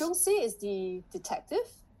mean, so Oh Jung-se is the detective?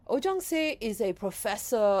 Oh Jung-se is a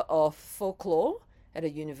professor of folklore at a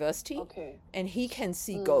university. Okay. And he can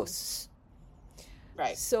see ghosts.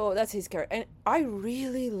 Right. So that's his character. And I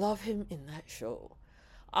really love him in that show.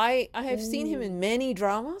 I have seen him in many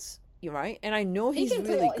dramas, you're right? And I know he's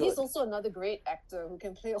really good. He's also another great actor who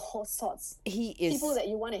can play all sorts. He is. People that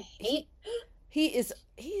you want to hate. He is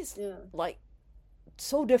like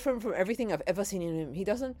so different from everything I've ever seen in him.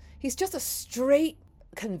 He's just a straight,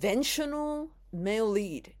 conventional male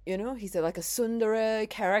lead. You know, he's like a tsundere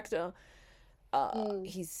character.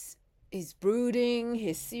 He's brooding,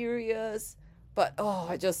 he's serious, but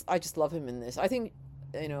I just love him in this. I think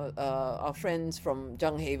our friends from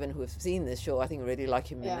Junghaven who have seen this show, I think really like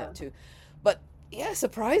him in that too. But yeah,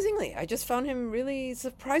 surprisingly, I just found him really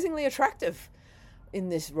surprisingly attractive in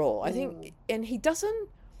this role. I think, and he doesn't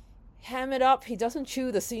ham it up. He doesn't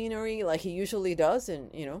chew the scenery like he usually does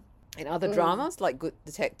in other dramas like Good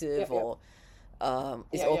Detective or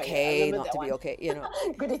It's Okay Not to Be Okay.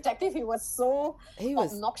 Good Detective. He was so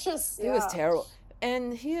obnoxious. He was terrible.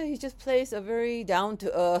 And here he just plays a very down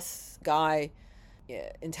to earth guy,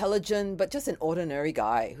 intelligent, but just an ordinary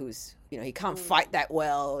guy who's he can't fight that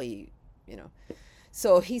well.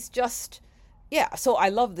 So he's just So I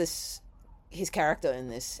love his character in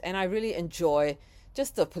this, and I really enjoy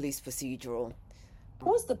just the police procedural.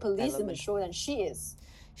 Who's the police in the show? And she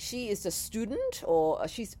is a student, or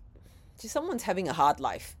she's someone's having a hard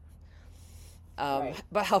life.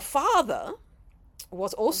 But her father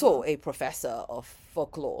was also a professor of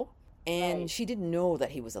folklore, and she didn't know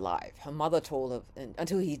that he was alive. Her mother told her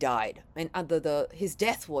until he died, and his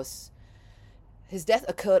death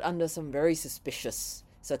occurred under some very suspicious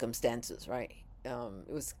circumstances. Right. It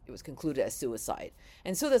was concluded as suicide,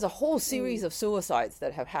 and so there's a whole series of suicides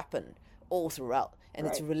that have happened all throughout, and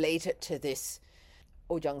it's related to this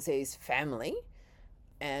Oh Jung-se's family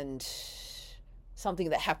and something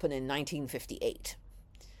that happened in 1958.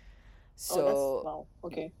 So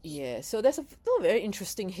so there's a very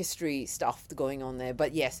interesting history stuff going on there.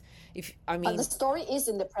 But yes, but the story is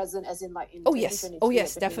in the present, as in like in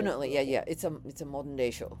yes, definitely, It's a modern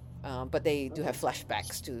day show, but they do have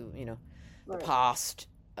flashbacks to the past,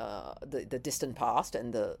 the distant past,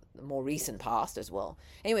 and the more recent past as well.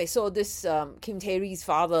 Anyway, so this Kim Tae-ri's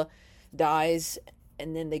father dies,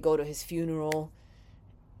 and then they go to his funeral.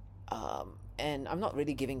 And I'm not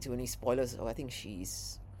really giving too many spoilers. So I think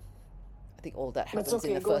all that happens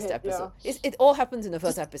in the first episode. Yeah. It all happens in the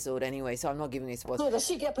first episode anyway, so I'm not giving any spoilers. So does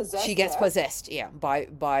she get possessed? She gets possessed, by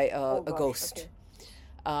a ghost.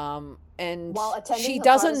 Okay. And she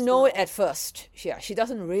doesn't know it at first. She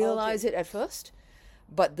doesn't realize it at first,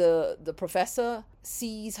 but the professor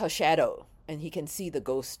sees her shadow, and he can see the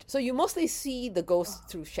ghost. So you mostly see the ghost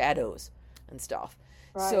through shadows and stuff.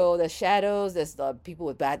 Right. So there's shadows, there's the people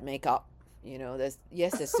with bad makeup, there's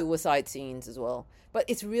suicide scenes as well. But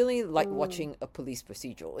it's really like watching a police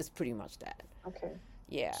procedural. It's pretty much that. Okay.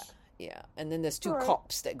 Yeah. And then there's two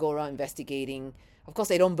cops that go around investigating. Of course,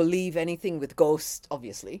 they don't believe anything with ghosts,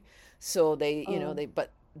 obviously. So they,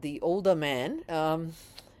 but the older man,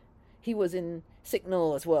 he was in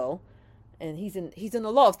Signal as well. And he's in a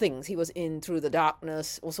lot of things. He was in Through the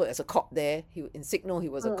Darkness, also as a cop there. In Signal, he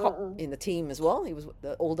was a cop in the team as well. He was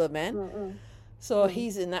the older man. So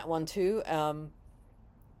he's in that one too.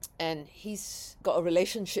 And he's got a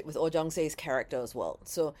relationship with Oh Jung-se's character as well.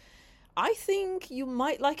 So I think you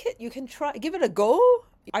might like it. You can give it a go.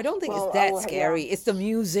 I don't think it's that scary. It's the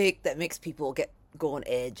music that makes people go on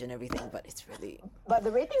edge and everything, but it's really... But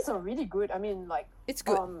the ratings are really good. I mean, like... It's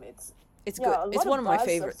good. It's good. It's one of my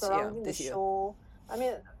favorites this year. I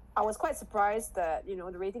mean, I was quite surprised that,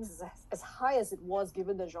 the ratings is as high as it was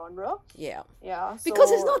given the genre. Yeah. Yeah.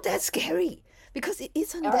 Because it's not that scary. Because it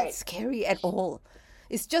isn't that scary at all.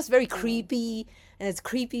 It's just very creepy, and it's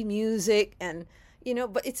creepy music, and,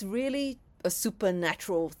 but it's really a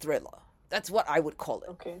supernatural thriller. That's what I would call it.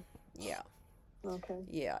 Okay. Yeah. Okay.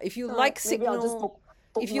 Yeah. If you like Signal...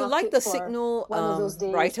 If you like the Signal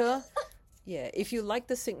writer... Yeah, if you like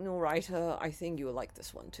the Signal writer, I think you will like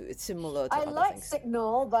this one too. It's similar to other things. I like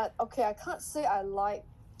Signal, but I can't say I like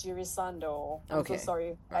Jiri-san though. I'm so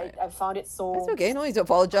sorry. Right. I found it so... That's okay, no need to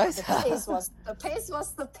apologize. The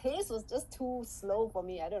pace was just too slow for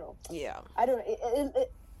me. I don't know. Yeah. I don't know.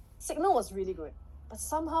 Signal was really good, but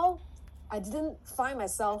somehow I didn't find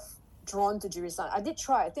myself drawn to Jiri-san. I did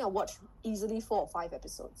try. I think I watched easily 4 or 5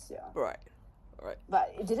 episodes. Yeah. Right.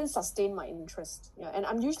 But it didn't sustain my interest. And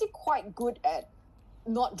I'm usually quite good at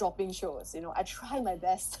not dropping shows. I try my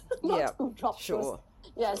best not to drop shows.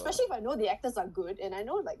 Yeah, especially if I know the actors are good, and I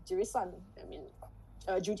know like Jiri-san. I mean,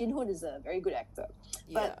 Ju Jin-hoon is a very good actor.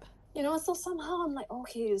 But so somehow I'm like,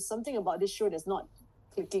 okay, there's something about this show that's not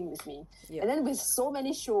clicking with me. And then with so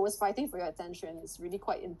many shows fighting for your attention, it's really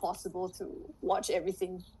quite impossible to watch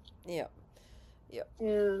everything. Yeah.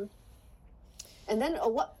 And then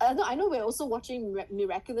I know we're also watching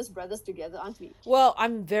Miraculous Brothers together, aren't we? Well,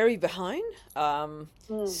 I'm very behind.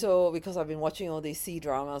 So because I've been watching all these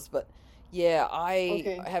C-dramas, but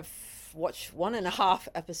I have watched 1.5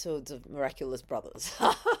 episodes of Miraculous Brothers.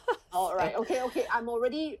 All right. Okay. I'm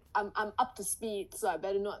up to speed, so I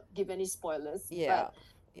better not give any spoilers. Yeah.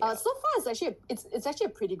 But so far, it's actually a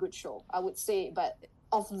pretty good show, I would say. But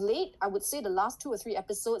of late, I would say the last 2 or 3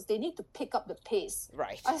 episodes, they need to pick up the pace.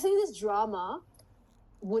 Right. I think this drama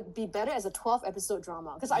would be better as a 12-episode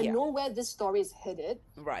drama because I know where this story is headed.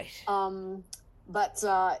 Right. But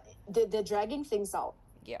they're dragging things out.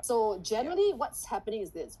 Yeah. So generally, what's happening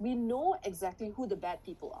is this: we know exactly who the bad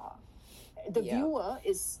people are. The viewer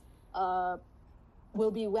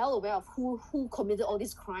will be well aware of who committed all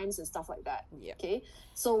these crimes and stuff like that. Yeah. Okay.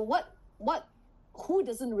 So who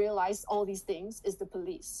doesn't realize all these things is the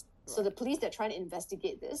police. Right. So the police, they're trying to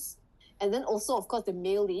investigate this, and then also, of course, the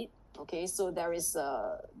male lead. Okay, so there is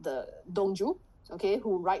the Dongju, okay,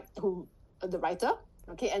 the writer,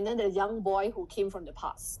 okay, and then the young boy who came from the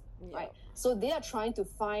past, right? So they are trying to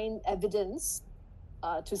find evidence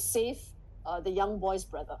to save the young boy's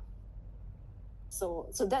brother. So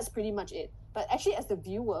that's pretty much it. But actually, as the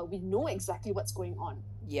viewer, we know exactly what's going on.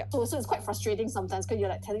 Yeah. So it's quite frustrating sometimes because you're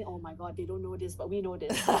like telling, oh my God, they don't know this, but we know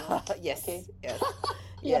this. You know? Yes. Okay. Yes.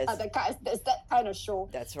 Yeah, it's that kind of show.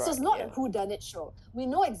 That's right. So it's not a whodunit show. We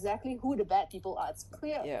know exactly who the bad people are. It's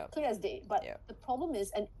clear as day. But the problem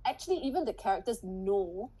is, and actually even the characters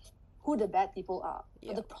know who the bad people are.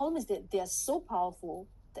 But the problem is that they are so powerful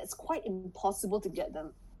that it's quite impossible to get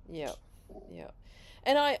them. Yeah. Yeah.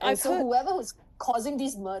 And I've heard... heard... whoever was causing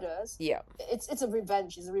these murders, it's a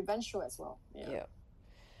revenge. It's a revenge show as well. Yeah.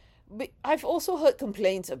 But I've also heard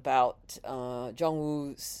complaints about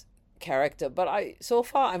Jong-woo's character, but so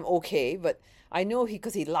far I'm okay. But I know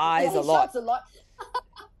because he lies a lot. Shouts a lot.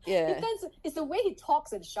 Yeah, it's the way he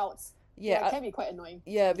talks and shouts. Yeah, it can be quite annoying.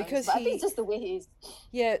 Yeah, sometimes. because I think it's just the way he is.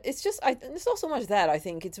 Yeah, it's just it's not so much that. I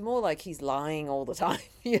think it's more like he's lying all the time,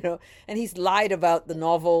 and he's lied about the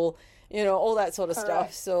novel, all that sort of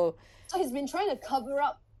stuff. So he's been trying to cover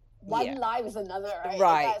up one lie with another, right?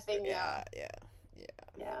 Right. That thing, Yeah.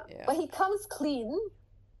 But he comes clean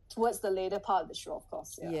towards the later part of the show, of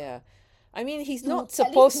course. Yeah. I mean, he's not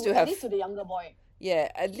supposed to have... At least to the younger boy.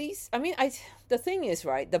 Yeah, at least... I mean, the thing is,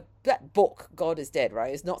 right, that book, God is Dead,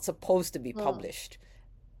 right, is not supposed to be published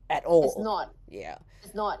at all. It's not. Yeah.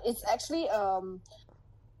 It's not. It's actually...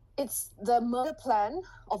 it's the murder plan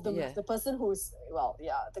of the person who's... Well,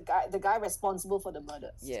 the guy responsible for the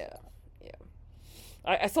murders. Yeah.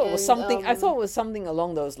 I thought it was something... I thought it was something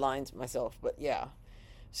along those lines myself, but yeah.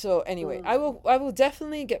 So anyway, I will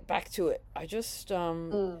definitely get back to it. I just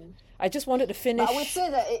wanted to finish. But I would say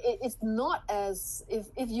that it's not as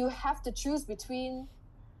if you have to choose between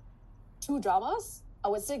 2 dramas, I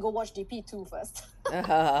would say go watch DP2 first. If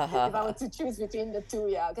I were to choose between the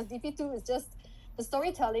 2, because DP2 is just the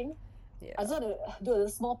storytelling. Yeah. I just want to do a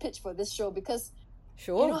small pitch for this show because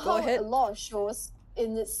go ahead. A lot of shows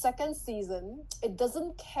in its second season, it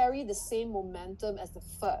doesn't carry the same momentum as the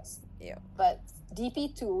first. Yeah. But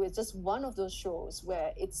DP2 is just one of those shows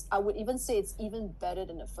where I would even say it's even better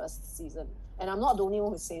than the first season. And I'm not the only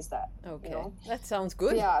one who says that. Okay. That sounds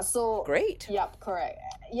good. Yeah, so... Great. Yep, correct.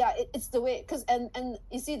 Yeah, it's the way... Because and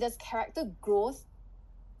you see, there's character growth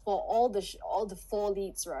for all the 4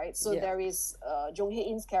 leads, right? So there is Jong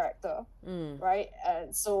Hae-in's character, right?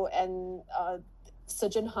 And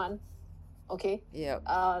Sergeant Han, okay? Yeah.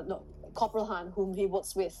 No, Corporal Han, whom he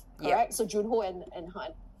works with, correct? Yeah. So Junho and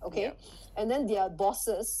Han. Okay, and then their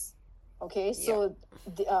bosses. Okay, so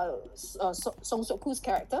Song Seok-Hoo's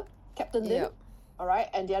character, Captain Lim. All right,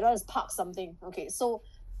 and the other is Park something. Okay, so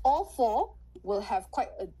all 4 will have quite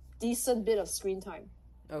a decent bit of screen time.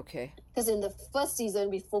 Okay. Because in the first season,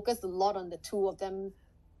 we focused a lot on the 2 of them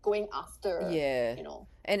going after.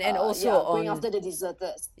 And also going after the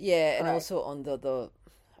deserters. Yeah, and also on the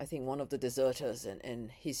I think one of the deserters and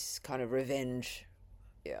his kind of revenge.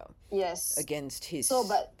 Yeah. Yes. Against his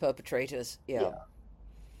perpetrators. Yeah.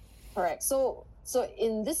 Correct. So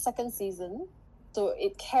in this second season, so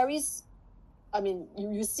it carries. I mean,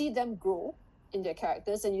 you see them grow in their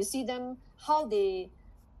characters, and you see them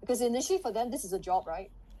because initially for them this is a job,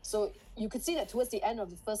 right? So you could see that towards the end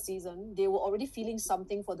of the first season, they were already feeling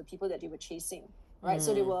something for the people that they were chasing. Right,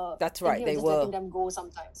 so they were. That's right. They were letting them go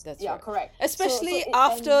sometimes. That's right. Correct. Especially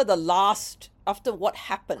after what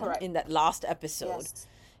happened in that last episode.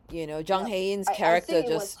 Yes. Jung Hae-in's character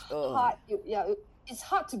hard. It's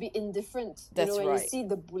hard to be indifferent. That's when right. You see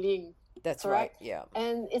the bullying. That's correct? Right. Yeah.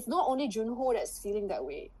 And it's not only Junho that's feeling that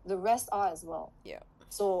way. The rest are as well. Yeah.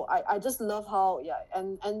 So I just love how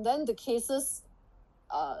and then the cases.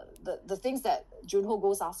 The things that Junho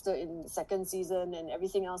goes after in the second season and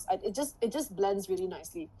everything else, it just blends really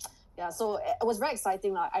nicely. Yeah, so it was very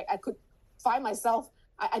exciting. I could find myself.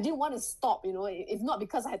 I didn't want to stop, if not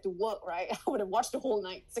because I had to work, right? I would have watched the whole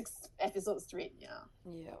night, 6 episodes straight. Yeah.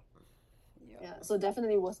 So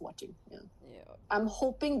definitely worth watching. Yeah. I'm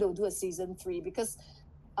hoping they'll do a season 3 because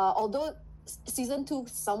although season 2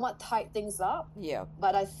 somewhat tied things up,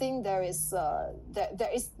 but I think there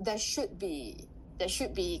should be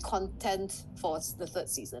content for the 3rd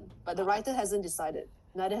season, but the writer hasn't decided.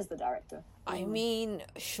 Neither has the director. I mean,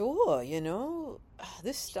 sure,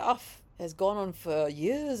 this stuff has gone on for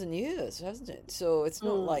years and years, hasn't it? So it's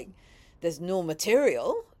not like there's no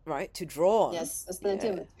material, right, to draw on. Yes, there's plenty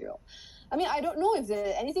of material. I mean, I don't know if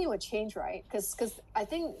anything will change, right? Because I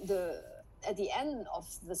think at the end of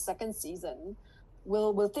the 2nd season,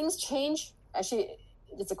 will things change? Actually,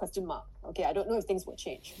 it's a question mark. Okay, I don't know if things will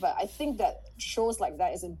change, but I think that shows like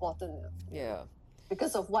that is important. Yeah.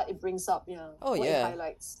 Because of what it brings up, what it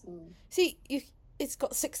highlights. See, it's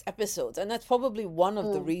got 6 episodes, and that's probably one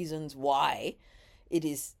of the reasons why it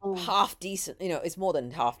is half decent. It's more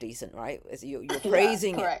than half decent, right? You're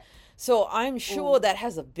praising it. So I'm sure that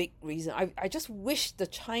has a big reason. I just wish the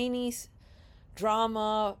Chinese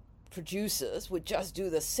drama producers would just do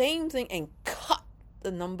the same thing and cut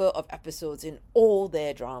the number of episodes in all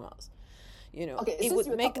their dramas. It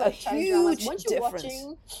would make a huge difference.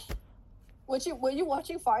 Were you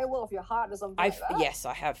watching Firework of Your Heart or something like that? Yes,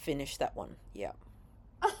 I have finished that one. Yeah.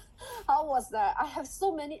 How was that? I've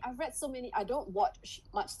read so many. I don't watch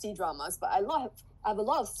much C-dramas, but I have a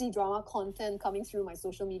lot of C-drama content coming through my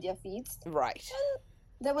social media feeds. Right. And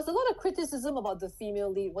there was a lot of criticism about the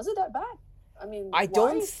female lead. Was it that bad? I mean, I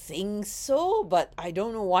don't think so, but I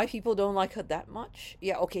don't know why people don't like her that much.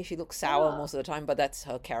 Yeah, okay, she looks sour most of the time, but that's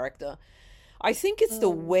her character. I think it's the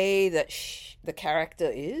way that the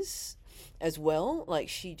character is as well. Like,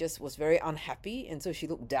 she just was very unhappy, and so she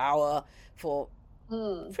looked dour for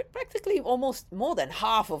practically almost more than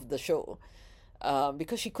half of the show,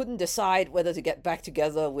 because she couldn't decide whether to get back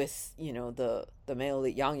together with the male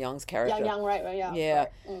lead, Yang Yang's character. Yang, right, yeah.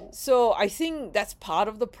 Right. So I think that's part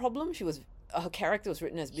of the problem. Her character was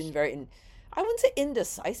written as being very I wouldn't say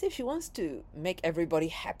indecisive. She wants to make everybody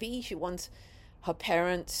happy. She wants her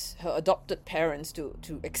adopted parents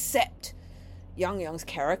to accept Yang Yang's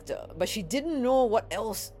character, but she didn't know what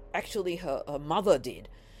else actually her mother did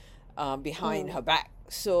behind her back.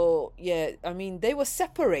 So yeah, I mean, they were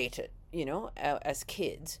separated, as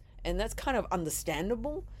kids, and that's kind of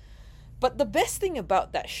understandable. But the best thing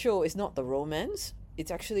about that show is not the romance. It's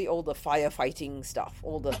actually all the firefighting stuff,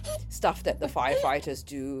 all the stuff that the firefighters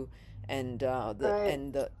do, and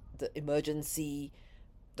the emergency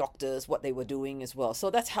doctors, what they were doing as well. So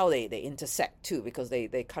that's how they intersect too, because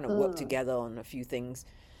they kind of work together on a few things.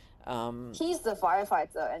 He's the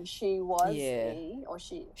firefighter, and she was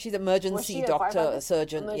she's emergency doctor, a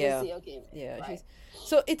surgeon. Okay. Right.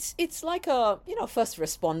 So it's like a first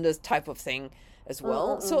responders type of thing as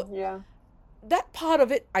well. That part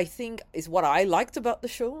of it, I think, is what I liked about the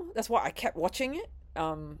show. That's why I kept watching it.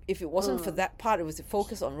 If it wasn't for that part, it was a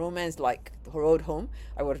focus on romance like The Road Home,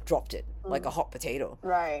 I would have dropped it like a hot potato.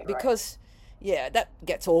 Right. Because, that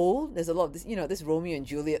gets old. There's a lot of this, this Romeo and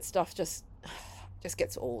Juliet stuff just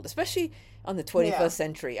gets old, especially on the 21st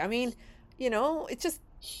century. I mean, it just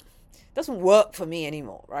doesn't work for me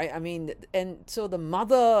anymore, right? I mean, and so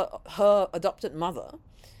her adopted mother,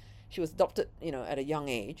 she was adopted, at a young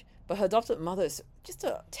age, but her adopted mother is just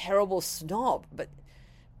a terrible snob.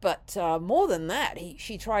 But more than that,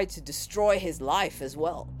 she tried to destroy his life as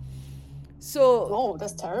well. So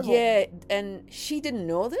that's terrible. Yeah, and she didn't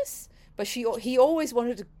know this, but he always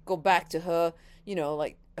wanted to go back to her,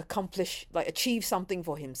 achieve something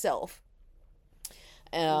for himself.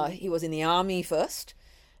 He was in the army first,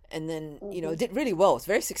 and then did really well. Was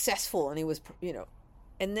very successful, and he was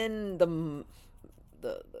and then the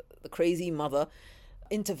crazy mother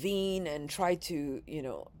intervened and tried to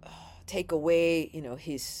take away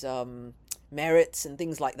his merits and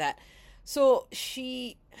things like that. So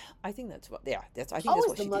I think that's what that's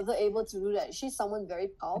what the mother able to do that? She's someone very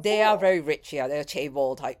powerful. They are very rich. They're a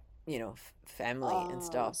chaebol type family and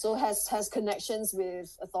stuff. So has connections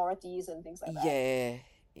with authorities and things like that.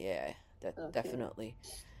 Definitely.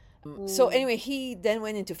 So anyway, he then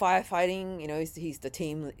went into firefighting. He's the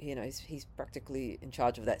team. He's practically in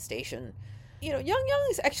charge of that station. Yang Yang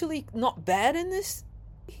is actually not bad in this.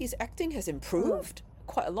 His acting has improved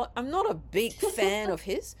quite a lot. I'm not a big fan of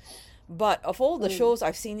his, but of all the shows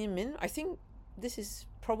I've seen him in, I think this is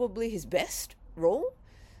probably his best role.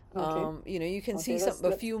 Okay. You can see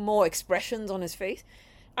a few more expressions on his face.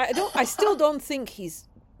 I still don't think he's,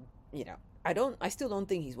 I still don't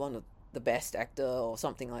think he's one of the best actor or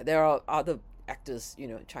something like. There are other actors,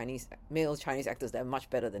 male Chinese actors that are much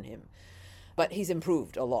better than him. but he's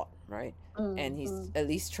improved a lot, right? And he's at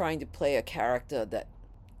least trying to play a character that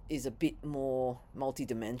is a bit more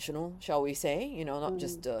multidimensional, shall we say? You know, not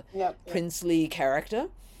just a princely character.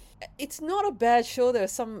 It's not a bad show.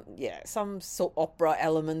 There's some soap opera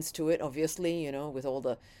elements to it, obviously, you know, with all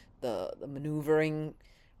the maneuvering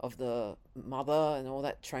of the mother and all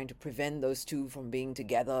that, trying to prevent those two from being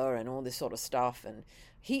together and all this sort of stuff. And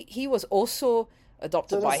he was also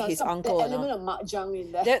adopted by his uncle. The element of mahjong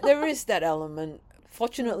in there. There is that element.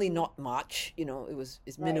 Fortunately, not much. You know,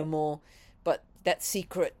 it's minimal. But that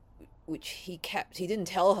secret, which he kept, he didn't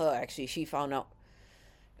tell her. Actually, she found out.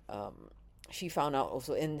 She found out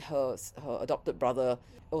also in her adopted brother.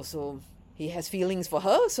 Also, he has feelings for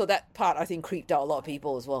her. So that part, I think, creeped out a lot of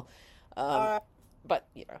people as well. But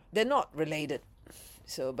they're not related.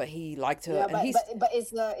 So, but he liked her, and but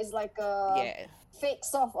it's like a fake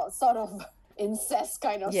sort of incest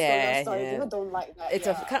kind of story. People don't like that. It's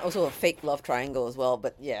also a fake love triangle as well.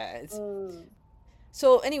 But it's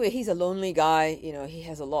so anyway, he's a lonely guy. You know, he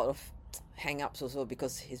has a lot of hang-ups also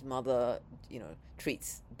because his mother, you know,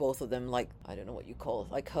 treats both of them like, I don't know what you call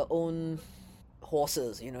it, like her own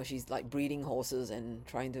horses. You know, she's like breeding horses and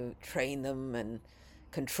trying to train them and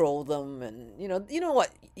control them, and you know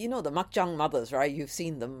the mahjong mothers, right? You've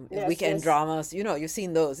seen them in weekend dramas. You know, you've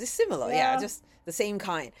seen those. It's similar, just the same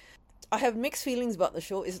kind. I have mixed feelings about the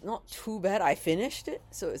show. It's not too bad. I finished it,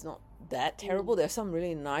 so it's not that terrible. There's some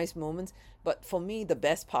really nice moments, but for me, the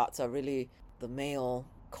best parts are really the male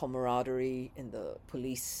camaraderie in the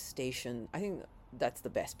police station. I think that's the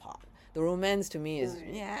best part. The romance to me is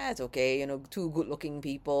it's okay. You know, two good-looking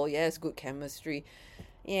people. Yes, good chemistry.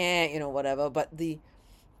 Yeah, you know, whatever. But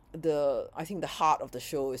I think the heart of the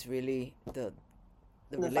show is really the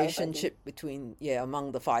relationship between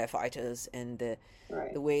among the firefighters and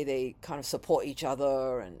the way they kind of support each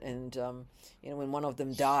other, and you know, when one of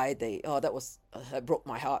them died, that broke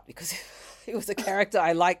my heart because it was a character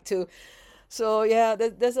I liked too. So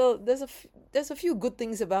there's a few good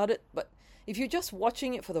things about it, but if you're just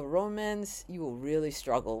watching it for the romance, you will really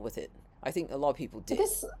struggle with it. I think a lot of people did.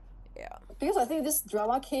 Because I think this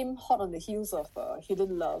drama came hot on the heels of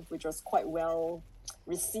Hidden Love, which was quite well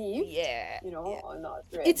received. Or not.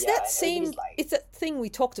 It's that same. It's that thing we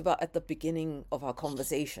talked about at the beginning of our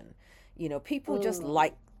conversation. You know, people just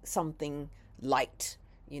like something light.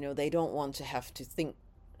 You know, they don't want to have to think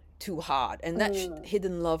too hard, and that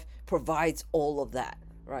Hidden Love provides all of that.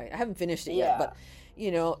 Right? I haven't finished it yet, but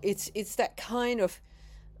you know, it's that kind of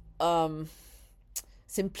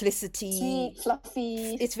simplicity, sweet,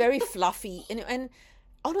 fluffy. It's very fluffy, and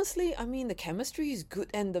honestly, I mean, the chemistry is good,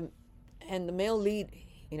 and the male lead,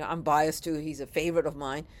 you know, I'm biased too. He's a favorite of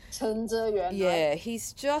mine. Chen Zheyuan. Yeah,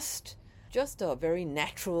 he's just a very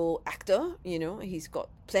natural actor. You know, he's got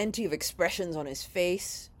plenty of expressions on his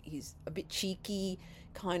face. He's a bit cheeky,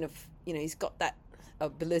 kind of. You know, he's got that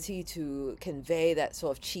ability to convey that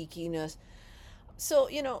sort of cheekiness. So,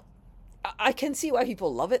 you know, I can see why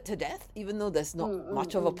people love it to death, even though there's not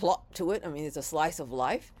much of a plot to it. I mean, it's a slice of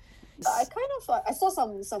life. I I saw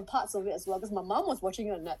some parts of it as well because my mom was watching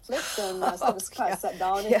it on Netflix, and I sat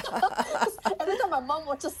down. And every time my mom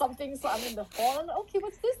watches something, so I'm in the hall and okay,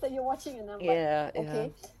 what's this that you're watching? And I'm like,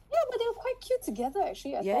 okay. Yeah, but they were quite cute together,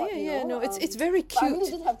 actually. I thought, no, it's very cute. But I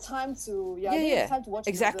really didn't have time to, have time to watch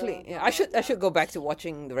exactly. I should go back to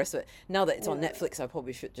watching the rest of it. Now that it's on Netflix, I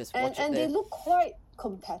probably should just watch it. And they look quite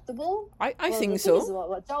compatible. I think so.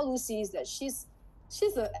 What Zhao Lu sees that she's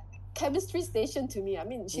a chemistry station to me. I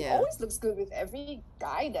mean, she always looks good with every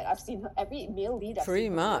guy that I've seen her, every male lead I've pretty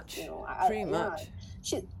seen much. Her with, pretty much.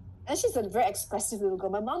 She's a very expressive little girl.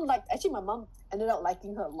 My mom ended up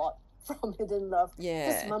liking her a lot from Hidden Love. Yeah.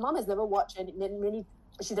 Because my mom has never watched many.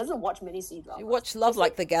 She doesn't watch many C dramas. She watched Love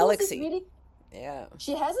Like the Galaxy. Really, yeah.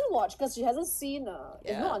 She hasn't watched because she hasn't seen.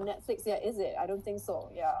 It's not on Netflix yet, is it? I don't think so.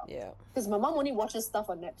 Yeah. Yeah. Because my mom only watches stuff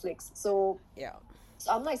on Netflix, so. Yeah.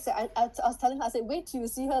 So I'm like, I was telling her, I said, wait till you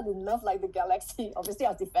see her in Love Like the Galaxy. Obviously, I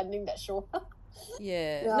was defending that show. No,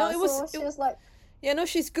 it was. She was like. Yeah, no,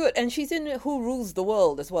 she's good, and she's in Who Rules the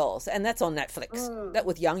World as well, and that's on Netflix. That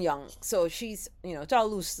with Yang Yang, so she's, you know, Zhao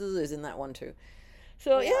Lu Si is in that one too.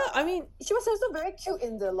 So I mean, she was also very cute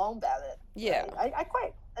in The Long Ballad. Yeah, right? I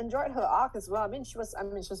quite enjoyed her arc as well. I mean, she was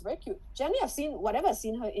very cute. Jenny, I've seen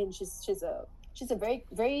her in. She's a very,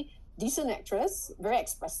 very decent actress, very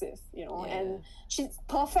expressive, you know, and she's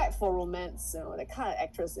perfect for romance, you know, that kind of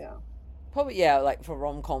actress. Yeah. Probably, like for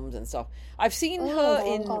rom-coms and stuff. I've seen her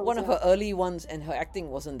in one of her early ones, and her acting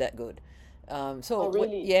wasn't that good.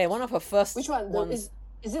 Really? One of her first Which one? ones.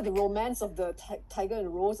 Is it the romance of the Tiger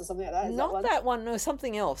and Rose or something like that? Is Not that one, no,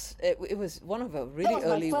 something else. It was one of the that really was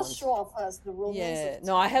early my first ones. show of hers, the romance. Yeah, Of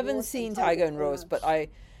no, I haven't Rose seen and Tiger and Rose, but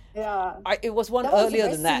yeah, it was one that was earlier a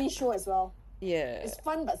very than that. silly show as well. Yeah, It's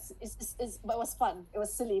fun, but but it was fun. It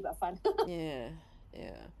was silly but fun. yeah,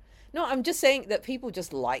 yeah. No, I'm just saying that people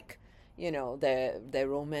just like, their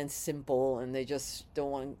romance simple, and they just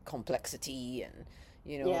don't want complexity and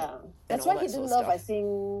Yeah, and that's all why that Hidden sort of Love, I stuff.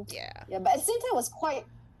 think. Yeah, Yeah, but at the same time,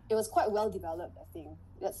 it was quite well developed. I think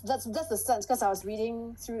that's the sense, because I was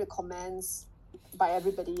reading through the comments by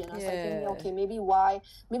everybody, and I was like thinking, Yeah. okay, maybe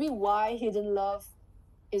why Hidden Love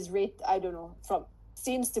is rated. I don't know.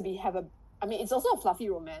 Seems to be have a. I mean, it's also a fluffy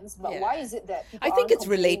romance, but Yeah. why is it that people I think aren't it's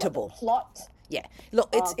complaining about the relatable. plot? Yeah. Look,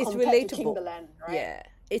 it's compared to King relatable. the Land, right? Yeah,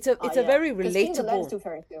 it's a Yeah. very 'Cause King the Land is relatable. still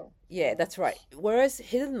fairy tale. Yeah, that's right. Whereas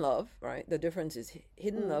Hidden Love, right? The difference is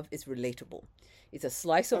Hidden Mm. Love is relatable. It's a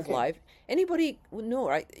slice of Okay. life. Anybody would know,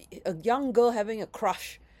 right? A young girl having a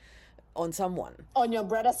crush on someone. On your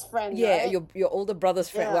brother's friend, Yeah, right? your older brother's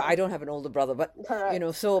friend. Yeah. Well, I don't have an older brother, but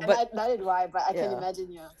Correct. so And but neither do I, but I can Yeah.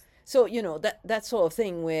 imagine, yeah. so that sort of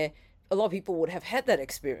thing where a lot of people would have had that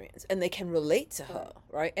experience and they can relate to her,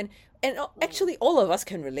 right? And actually all of us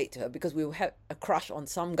can relate to her because we have a crush on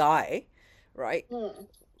some guy, right?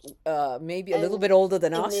 Maybe a little And bit older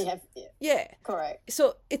than It us. may have, Yeah. correct.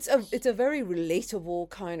 So it's a very relatable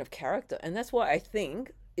kind of character, and that's why I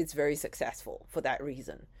think it's very successful for that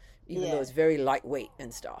reason, even though Yeah. it's very lightweight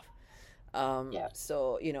and stuff. Yeah.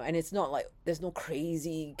 So and it's not like there's no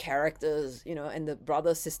crazy characters, and the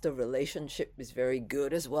brother sister relationship is very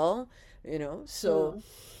good as well, So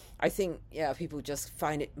I think people just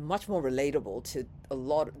find it much more relatable to a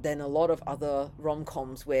lot of other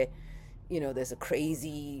rom-coms where there's a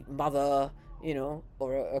crazy mother,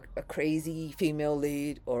 or a crazy female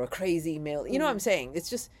lead or a crazy male. You know what I'm saying? It's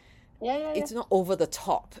just Yeah. it's not over the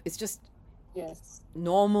top. It's just Yes.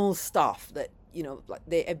 normal stuff that like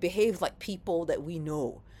they behave like people that we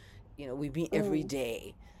know, we meet every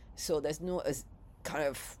day. So there's no kind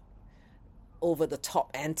of over the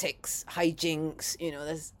top antics, hijinks.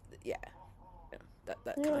 There's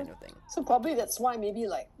that kind of thing. So probably that's why maybe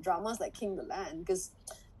like dramas like King the Land, because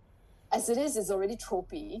as it is, it's already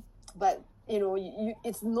tropey, but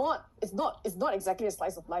it's not exactly a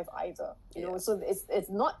slice of life either. You know, so it's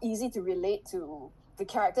not easy to relate to the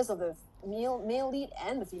characters of the male lead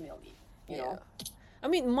and the female lead. You know? I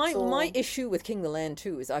mean, my issue with King the Land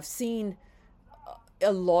too is I've seen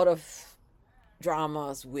a lot of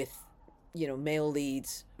dramas with male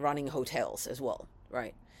leads running hotels as well,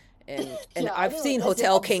 right? And I've seen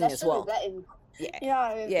Hotel King as well.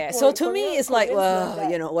 Yeah. So to me, it's like,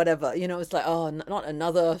 well, whatever. It's like, oh, not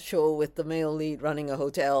another show with the male lead running a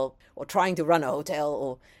hotel or trying to run a hotel,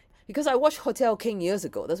 or because I watched Hotel King years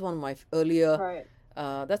ago. That's one of my earlier. Right.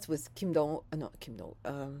 That's with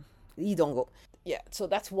Lee Dong-gook. Yeah, so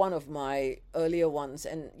that's one of my earlier ones,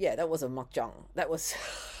 and that was a makjang. That was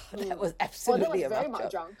absolutely that was very a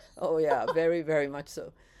makjang. makjang. Oh yeah, very very much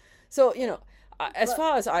so. So as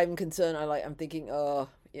far as I'm concerned, I'm thinking, I'm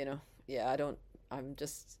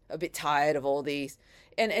just a bit tired of all these,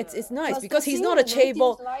 and it's nice because he's not a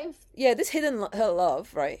chaebol. Yeah, this Hidden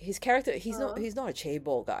Love, right? His character, he's not a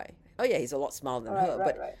chaebol guy. Oh yeah, he's a lot smarter than her,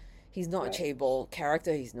 but he's not a chaebol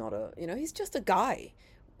character. He's not he's just a guy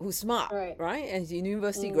who's smart, right? And he's a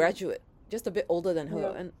university graduate, just a bit older than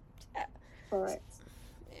her, and correct.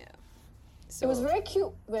 Yeah. So it was very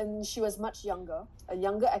cute when she was much younger. A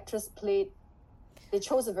younger actress played. They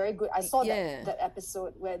chose a very good. I saw that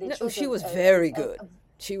episode where they chose. She was very good.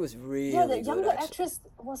 She was really good. The younger actress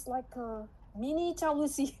was like a mini Zhao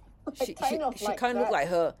Lucy. She kind of looked like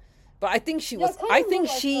her, but I think she was. I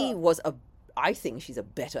think she's a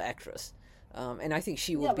better actress. And I think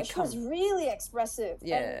she will become. But she was really expressive.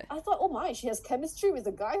 Yeah. And I thought, oh my, she has chemistry with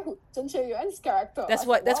the guy who Chen Yuan's character. That's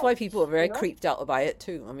why people are very creeped out by it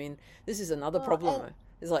too. I mean, this is another problem.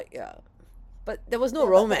 It's like, but there was no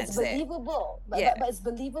romance there. It's believable. But it's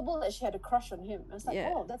believable that she had a crush on him. I was like,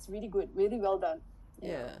 oh, that's really good, really well done.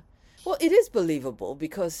 Yeah. Well, it is believable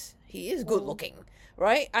because he is good looking,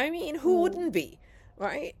 right? I mean, who wouldn't be,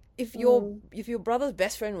 right? If your brother's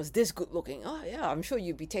best friend was this good looking, oh yeah, I'm sure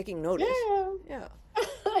you'd be taking notice. Yeah.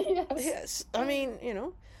 Yes. I mean,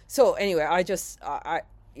 So anyway, I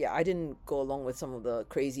didn't go along with some of the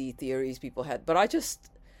crazy theories people had, but I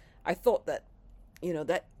thought that,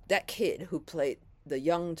 that kid who played the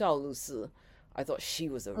young Zhao Lusi, I thought she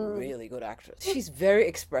was a really good actress. She's very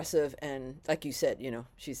expressive, and like you said,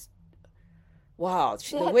 she's. Wow,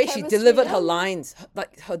 the way she delivered her lines,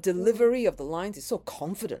 like her delivery of the lines is so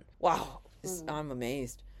confident. Wow, I'm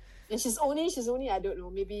amazed. And she's only I don't know,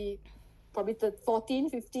 maybe probably 14,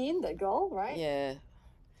 15, that girl, right? Yeah.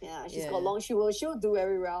 Yeah, she's got long. She'll do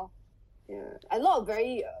very well. Yeah, a lot of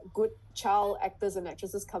very good child actors and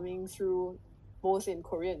actresses coming through, both in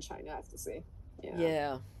Korea and China, I have to say.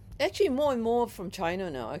 Yeah. Actually, more and more from China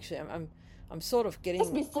now. Actually, I'm sort of getting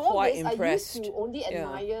quite impressed. I used to only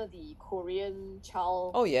admire the Korean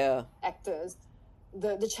child Oh actors.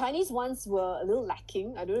 The Chinese ones were a little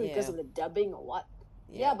lacking. I don't know because of the dubbing or what.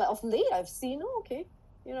 Yeah, but of late I've seen,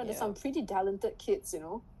 there's some pretty talented kids,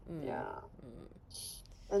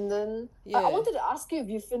 And then I wanted to ask you if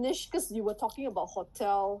you finished, because you were talking about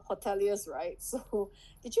hoteliers, right? So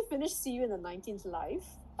did you finish See You in the 19th Life?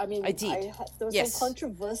 I mean, I did. There was some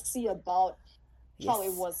controversy about how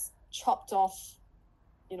it was chopped off,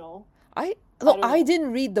 I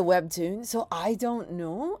didn't read the webtoon, so I don't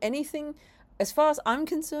know anything. As far as I'm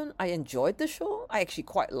concerned, I enjoyed the show. I actually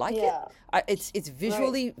quite like it. It's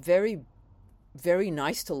visually very, very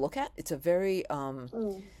nice to look at. It's a very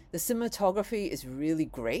the cinematography is really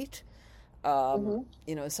great.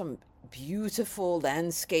 Some beautiful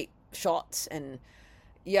landscape shots and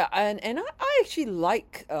I actually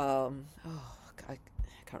like I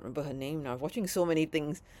can't remember her name now. I'm watching so many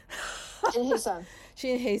things. Shin Hye-sun.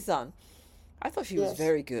 Shin Hye-sun. I thought she was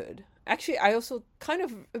very good. Actually, I also kind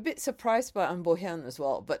of a bit surprised by An Bo-hyun as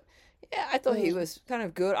well. But yeah, I thought he was kind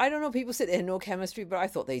of good. I don't know, people said they had no chemistry, but I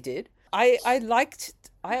thought they did. I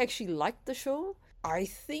actually liked the show. I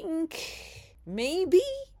think maybe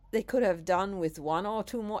they could have done with 1 or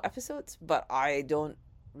 2 more episodes, but I don't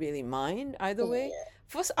really mind either way.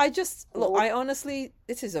 First, I honestly,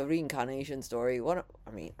 this is a reincarnation story.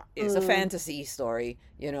 It's a fantasy story.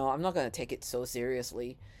 I'm not going to take it so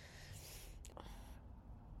seriously.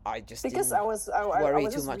 I just because I was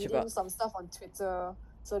just reading some stuff on Twitter.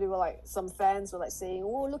 So they were like, some fans were like saying,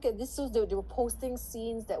 "Oh, look at this!" So they were posting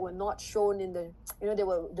scenes that were not shown in the, they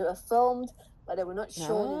were filmed, but they were not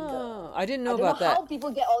shown in the. I didn't know about that. How people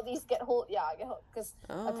get hold because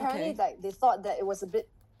apparently like they thought that it was a bit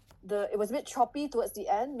choppy towards the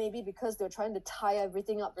end, maybe because they were trying to tie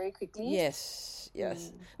everything up very quickly. Yes.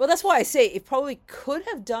 Well, that's why I say it probably could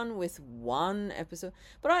have done with 1 episode,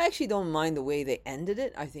 but I actually don't mind the way they ended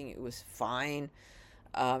it. I think it was fine.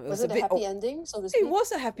 Was it a happy ending? So to speak? It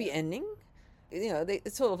was a happy ending.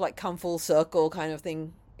 It's sort of like come full circle kind of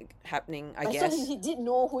thing happening, I guess. So he did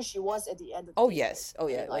know who she was at the end of the day. Yes. Oh,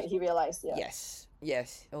 yeah. Like he realized,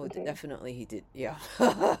 Yes. Oh, definitely he did. Yeah.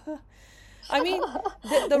 I mean,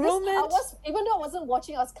 the romance... even though I wasn't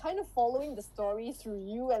watching, I was kind of following the story through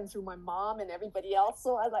you and through my mom and everybody else.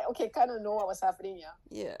 So I was like, okay, kind of know what was happening,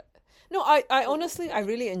 Yeah. No, I honestly, I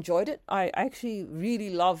really enjoyed it. I actually really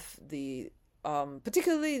love the...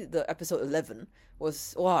 particularly the episode 11 I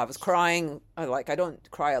was crying. I don't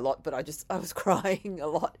cry a lot, but I was crying a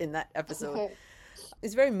lot in that episode. Okay.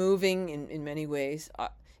 It's very moving in many ways.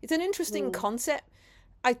 It's an interesting concept.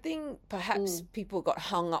 I think perhaps people got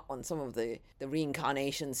hung up on some of the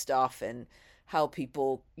reincarnation stuff and how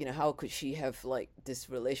people, how could she have like this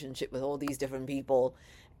relationship with all these different people,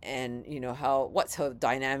 and what's her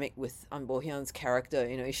dynamic with An Bo-hyun's character?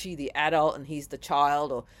 Is she the adult and he's the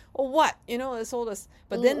child, or what? It's all this.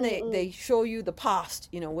 But then they show you the past.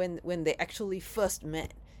 When they actually first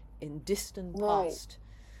met in distant past.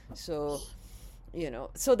 So,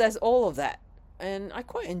 so there's all of that. And I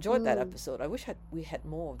quite enjoyed that episode. I wish we had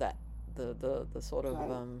more of that. The sort of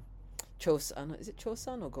Chosun. Is it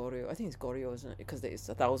Chosun or Goryeo? I think it's Goryeo, isn't it? Because it's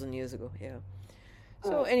 1,000 years ago. Yeah.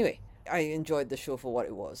 So anyway, I enjoyed the show for what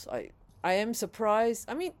it was. I am surprised.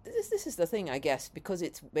 I mean, this is the thing, I guess, because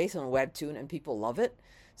it's based on a webtoon and people love it.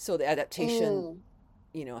 So the adaptation,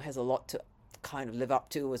 has a lot to kind of live up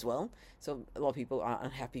to as well. So a lot of people are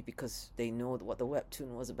unhappy because they know what the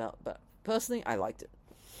webtoon was about. But personally, I liked it.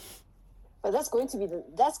 But that's going to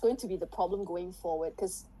be the problem going forward,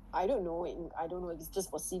 because I don't know if it's just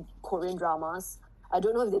for Korean dramas. I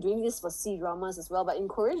don't know if they're doing this for C-dramas as well. But in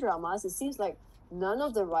Korean dramas, it seems like none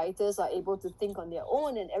of the writers are able to think on their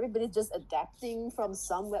own, and everybody's just adapting from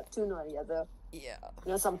some webtoon or the other. Yeah.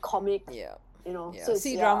 Some comic. Yeah. So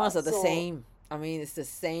C-dramas are the same. I mean, it's the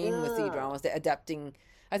same with C-dramas. They're adapting.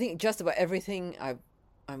 I think just about everything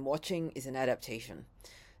I'm watching is an adaptation.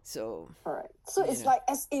 So all right. So it's like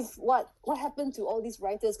as if what happened to all these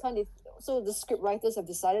writers? So the script writers have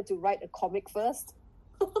decided to write a comic first.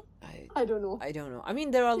 I don't know. I mean,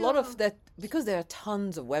 there are a lot of that, because there are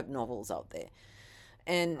tons of web novels out there,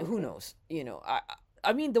 and who knows?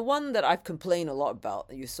 I mean, the one that I've complained a lot about,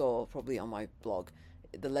 you saw probably on my blog,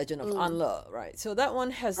 The Legend of Anle, right? So that one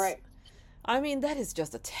has. Right. I mean, that is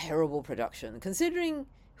just a terrible production, considering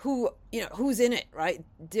who's in it, right?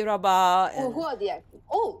 Diraba and Who are the actors?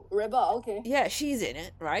 Oh, Reba, okay. yeah, she's in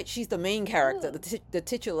it, right? She's the main character, the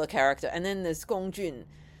titular character, and then there's Gong Jun,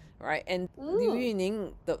 right? And Liu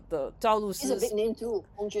Yuning, the Zhao Lusi's, He's a big name too,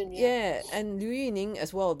 Gong Jun. yeah, and Liu Yuning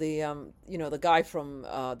as well, the the guy from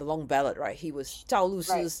the Long Ballad, right? He was Zhao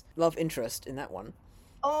Lusi's love interest in that one.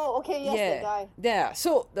 Oh, okay, yes, that guy. Yeah,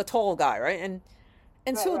 so the tall guy, right?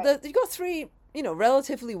 And so you got three,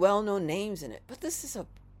 relatively well-known names in it, but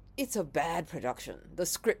it's a bad production. The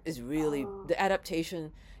script is really, the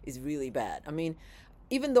adaptation is really bad. I mean,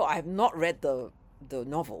 even though I have not read the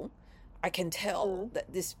novel, I can tell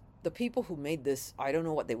that the people who made this, I don't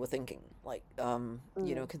know what they were thinking. Like,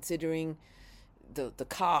 considering the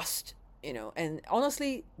cast, and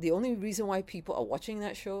honestly, the only reason why people are watching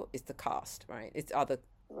that show is the cast, right? It's the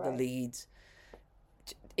leads.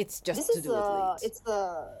 It's just to do with leads.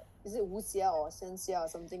 Is it Wuxia or Xianxia or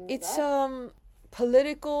something like it's that?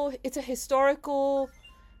 Political. It's a historical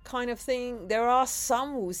kind of thing. There are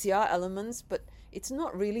some wuxia elements, but it's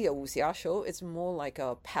not really a wuxia show. It's more like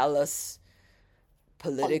a palace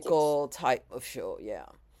political type of show. Yeah.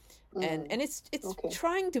 And it's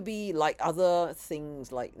trying to be like other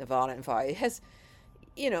things like Nirvana and Fire. It has,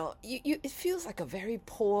 it feels like a very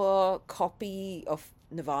poor copy of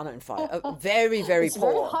Nirvana and Fire. Very, very it's poor.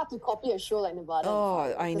 It's very hard to copy a show like Nirvana.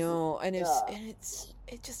 Oh, I know, and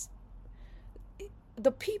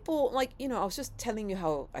the people, like, I was just telling you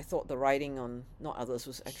how I thought the writing on Not Others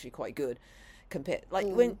was actually quite good compared, like,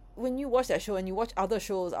 when you watch that show and you watch other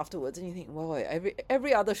shows afterwards and you think, wow,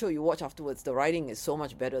 every other show you watch afterwards, the writing is so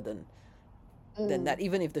much better than that,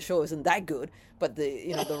 even if the show isn't that good, but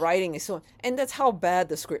the the writing is so, and that's how bad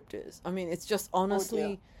the script is. I mean, it's just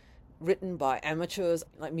honestly written by amateurs,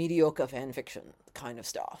 like mediocre fan fiction kind of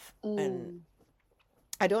stuff. And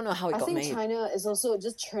I don't know how it got made. I think China is also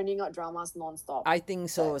just churning out dramas nonstop. I think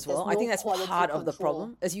so as well. I think that's part of the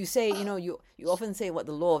problem. As you say, you often say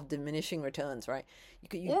the law of diminishing returns, right?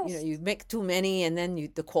 You make too many and then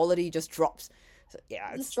the quality just drops. So, it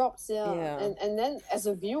just drops, and then as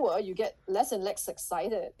a viewer, you get less and less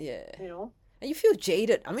excited. Yeah. And you feel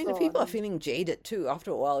jaded. I mean, the people are feeling jaded too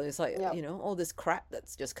after a while. It's like, all this crap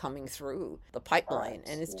that's just coming through the pipeline.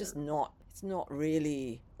 And it's just it's not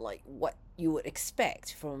really like what you would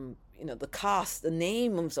expect from, the cast, the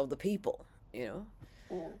names of the people,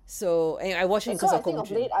 So, anyway, I watched it because I think of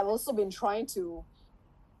late, I've also been trying to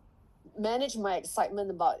manage my excitement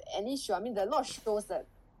about any show. I mean, there are a lot of shows that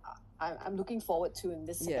I'm looking forward to in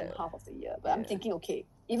this second half of the year. But I'm thinking, okay,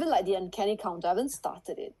 even like the Uncanny Counter, I haven't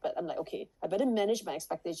started it, but I'm like, okay, I better manage my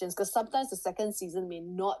expectations because sometimes the second season may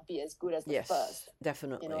not be as good as the first.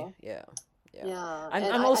 Definitely, Yeah.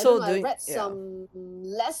 I'm also doing. I read some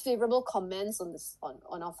less favorable comments on this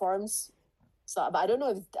on our forums. So, but I don't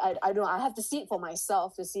know if I don't. I have to see it for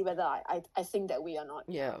myself to see whether I think that way or not.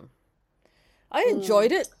 Yeah. I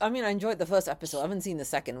enjoyed it. I mean, I enjoyed the first episode. I haven't seen the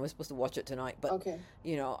second. We're supposed to watch it tonight, but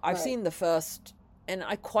I've seen the first, and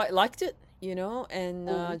I quite liked it.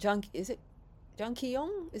 And Jang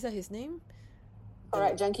Ki-yong? Is that his name?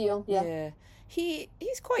 Correct, Jang Ki-yong. Yeah.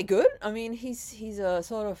 He's quite good. I mean, he's a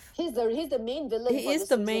sort of he's the main villain. He is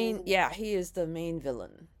the main. Yeah, he is the main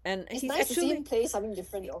villain, and it's he's nice actually to see him play something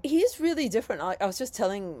different. Though. He is really different. I was just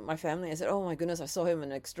telling my family. I said, "Oh my goodness, I saw him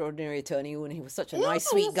in Extraordinary Attorney when he was such a nice,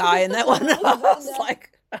 sweet guy in that one." I was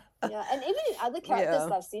like, yeah, and even in other characters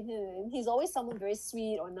I've seen him in, he's always someone very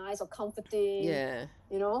sweet or nice or comforting. Yeah,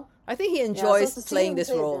 I think he enjoys playing this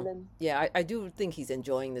role. Yeah, I do think he's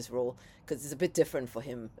enjoying this role because it's a bit different for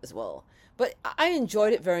him as well. But I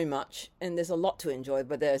enjoyed it very much, and there's a lot to enjoy.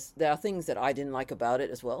 But there are things that I didn't like about it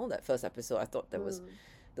as well. That first episode, I thought there was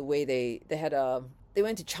the way they had they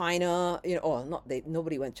went to China.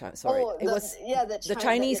 Nobody went to China. Sorry, it was the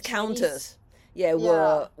Chinese counters.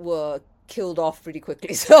 Were killed off pretty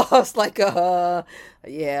quickly. So I was like, I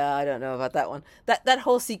don't know about that one. That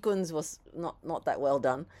whole sequence was not that well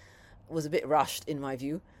done. It was a bit rushed in my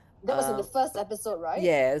view. That was in the first episode, right?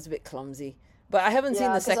 Yeah, it was a bit clumsy. But I haven't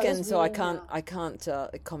seen the second, so I can't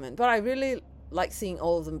comment. But I really like seeing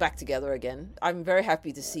all of them back together again. I'm very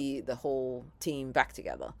happy to see the whole team back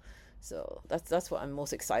together. So that's what I'm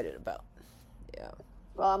most excited about. Yeah.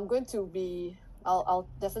 Well, I'm going to be. I'll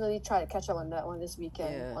definitely try to catch up on that one this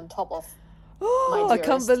weekend. On top of. I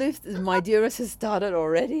can't believe My Dearest has started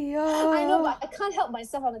already. I know, but I can't help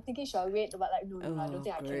myself. I'm thinking, shall I wait? But no, I don't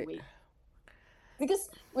think I can wait. Because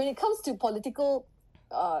when it comes to political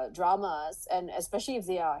dramas, and especially if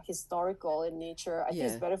they are historical in nature, I think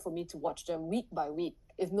it's better for me to watch them week by week.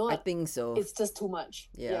 If not, I think so. It's just too much.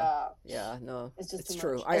 No, it's just too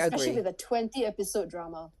true. Much. I agree. Especially with a 20-episode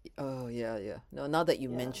drama. Oh yeah. No, now that you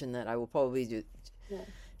mention that, I will probably do.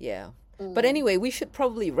 Yeah. But anyway, we should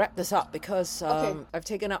probably wrap this up because Okay. I've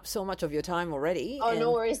taken up so much of your time already. Oh, and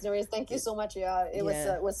no worries, no worries. Thank you so much. Yeah, it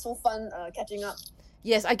Yeah. was so fun catching up.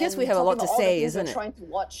 Yes, I guess and we have a lot talking to about all the say, things isn't we're it? Trying to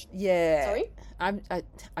watch. Yeah. Sorry?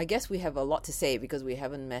 I guess we have a lot to say because we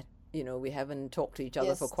haven't met, we haven't talked to each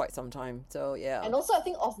other for Yes. quite some time. So, yeah. And also, I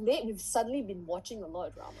think of late we've suddenly been watching a lot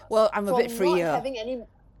of dramas. Well, I'm a From bit freer. Not having any,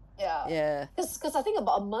 yeah. Yeah. Because I think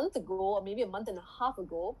about a month ago, or maybe a month and a half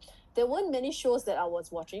ago, there weren't many shows that I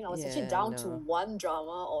was watching. I was actually Yeah, down to no. one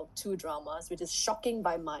drama or two dramas, which is shocking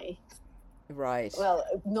by my. Right. Well,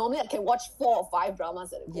 normally I can watch 4 or 5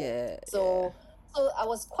 dramas at a go. Yeah. So I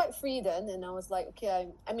was quite free then, and I was like, okay,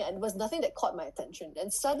 I mean, there was nothing that caught my attention.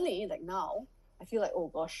 And suddenly, like now, I feel like, oh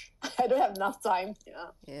gosh, I don't have enough time. Yeah.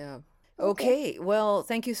 Yeah. Okay. Well,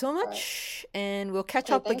 thank you so much. And we'll catch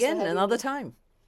Okay, up thanks for again having another me. time.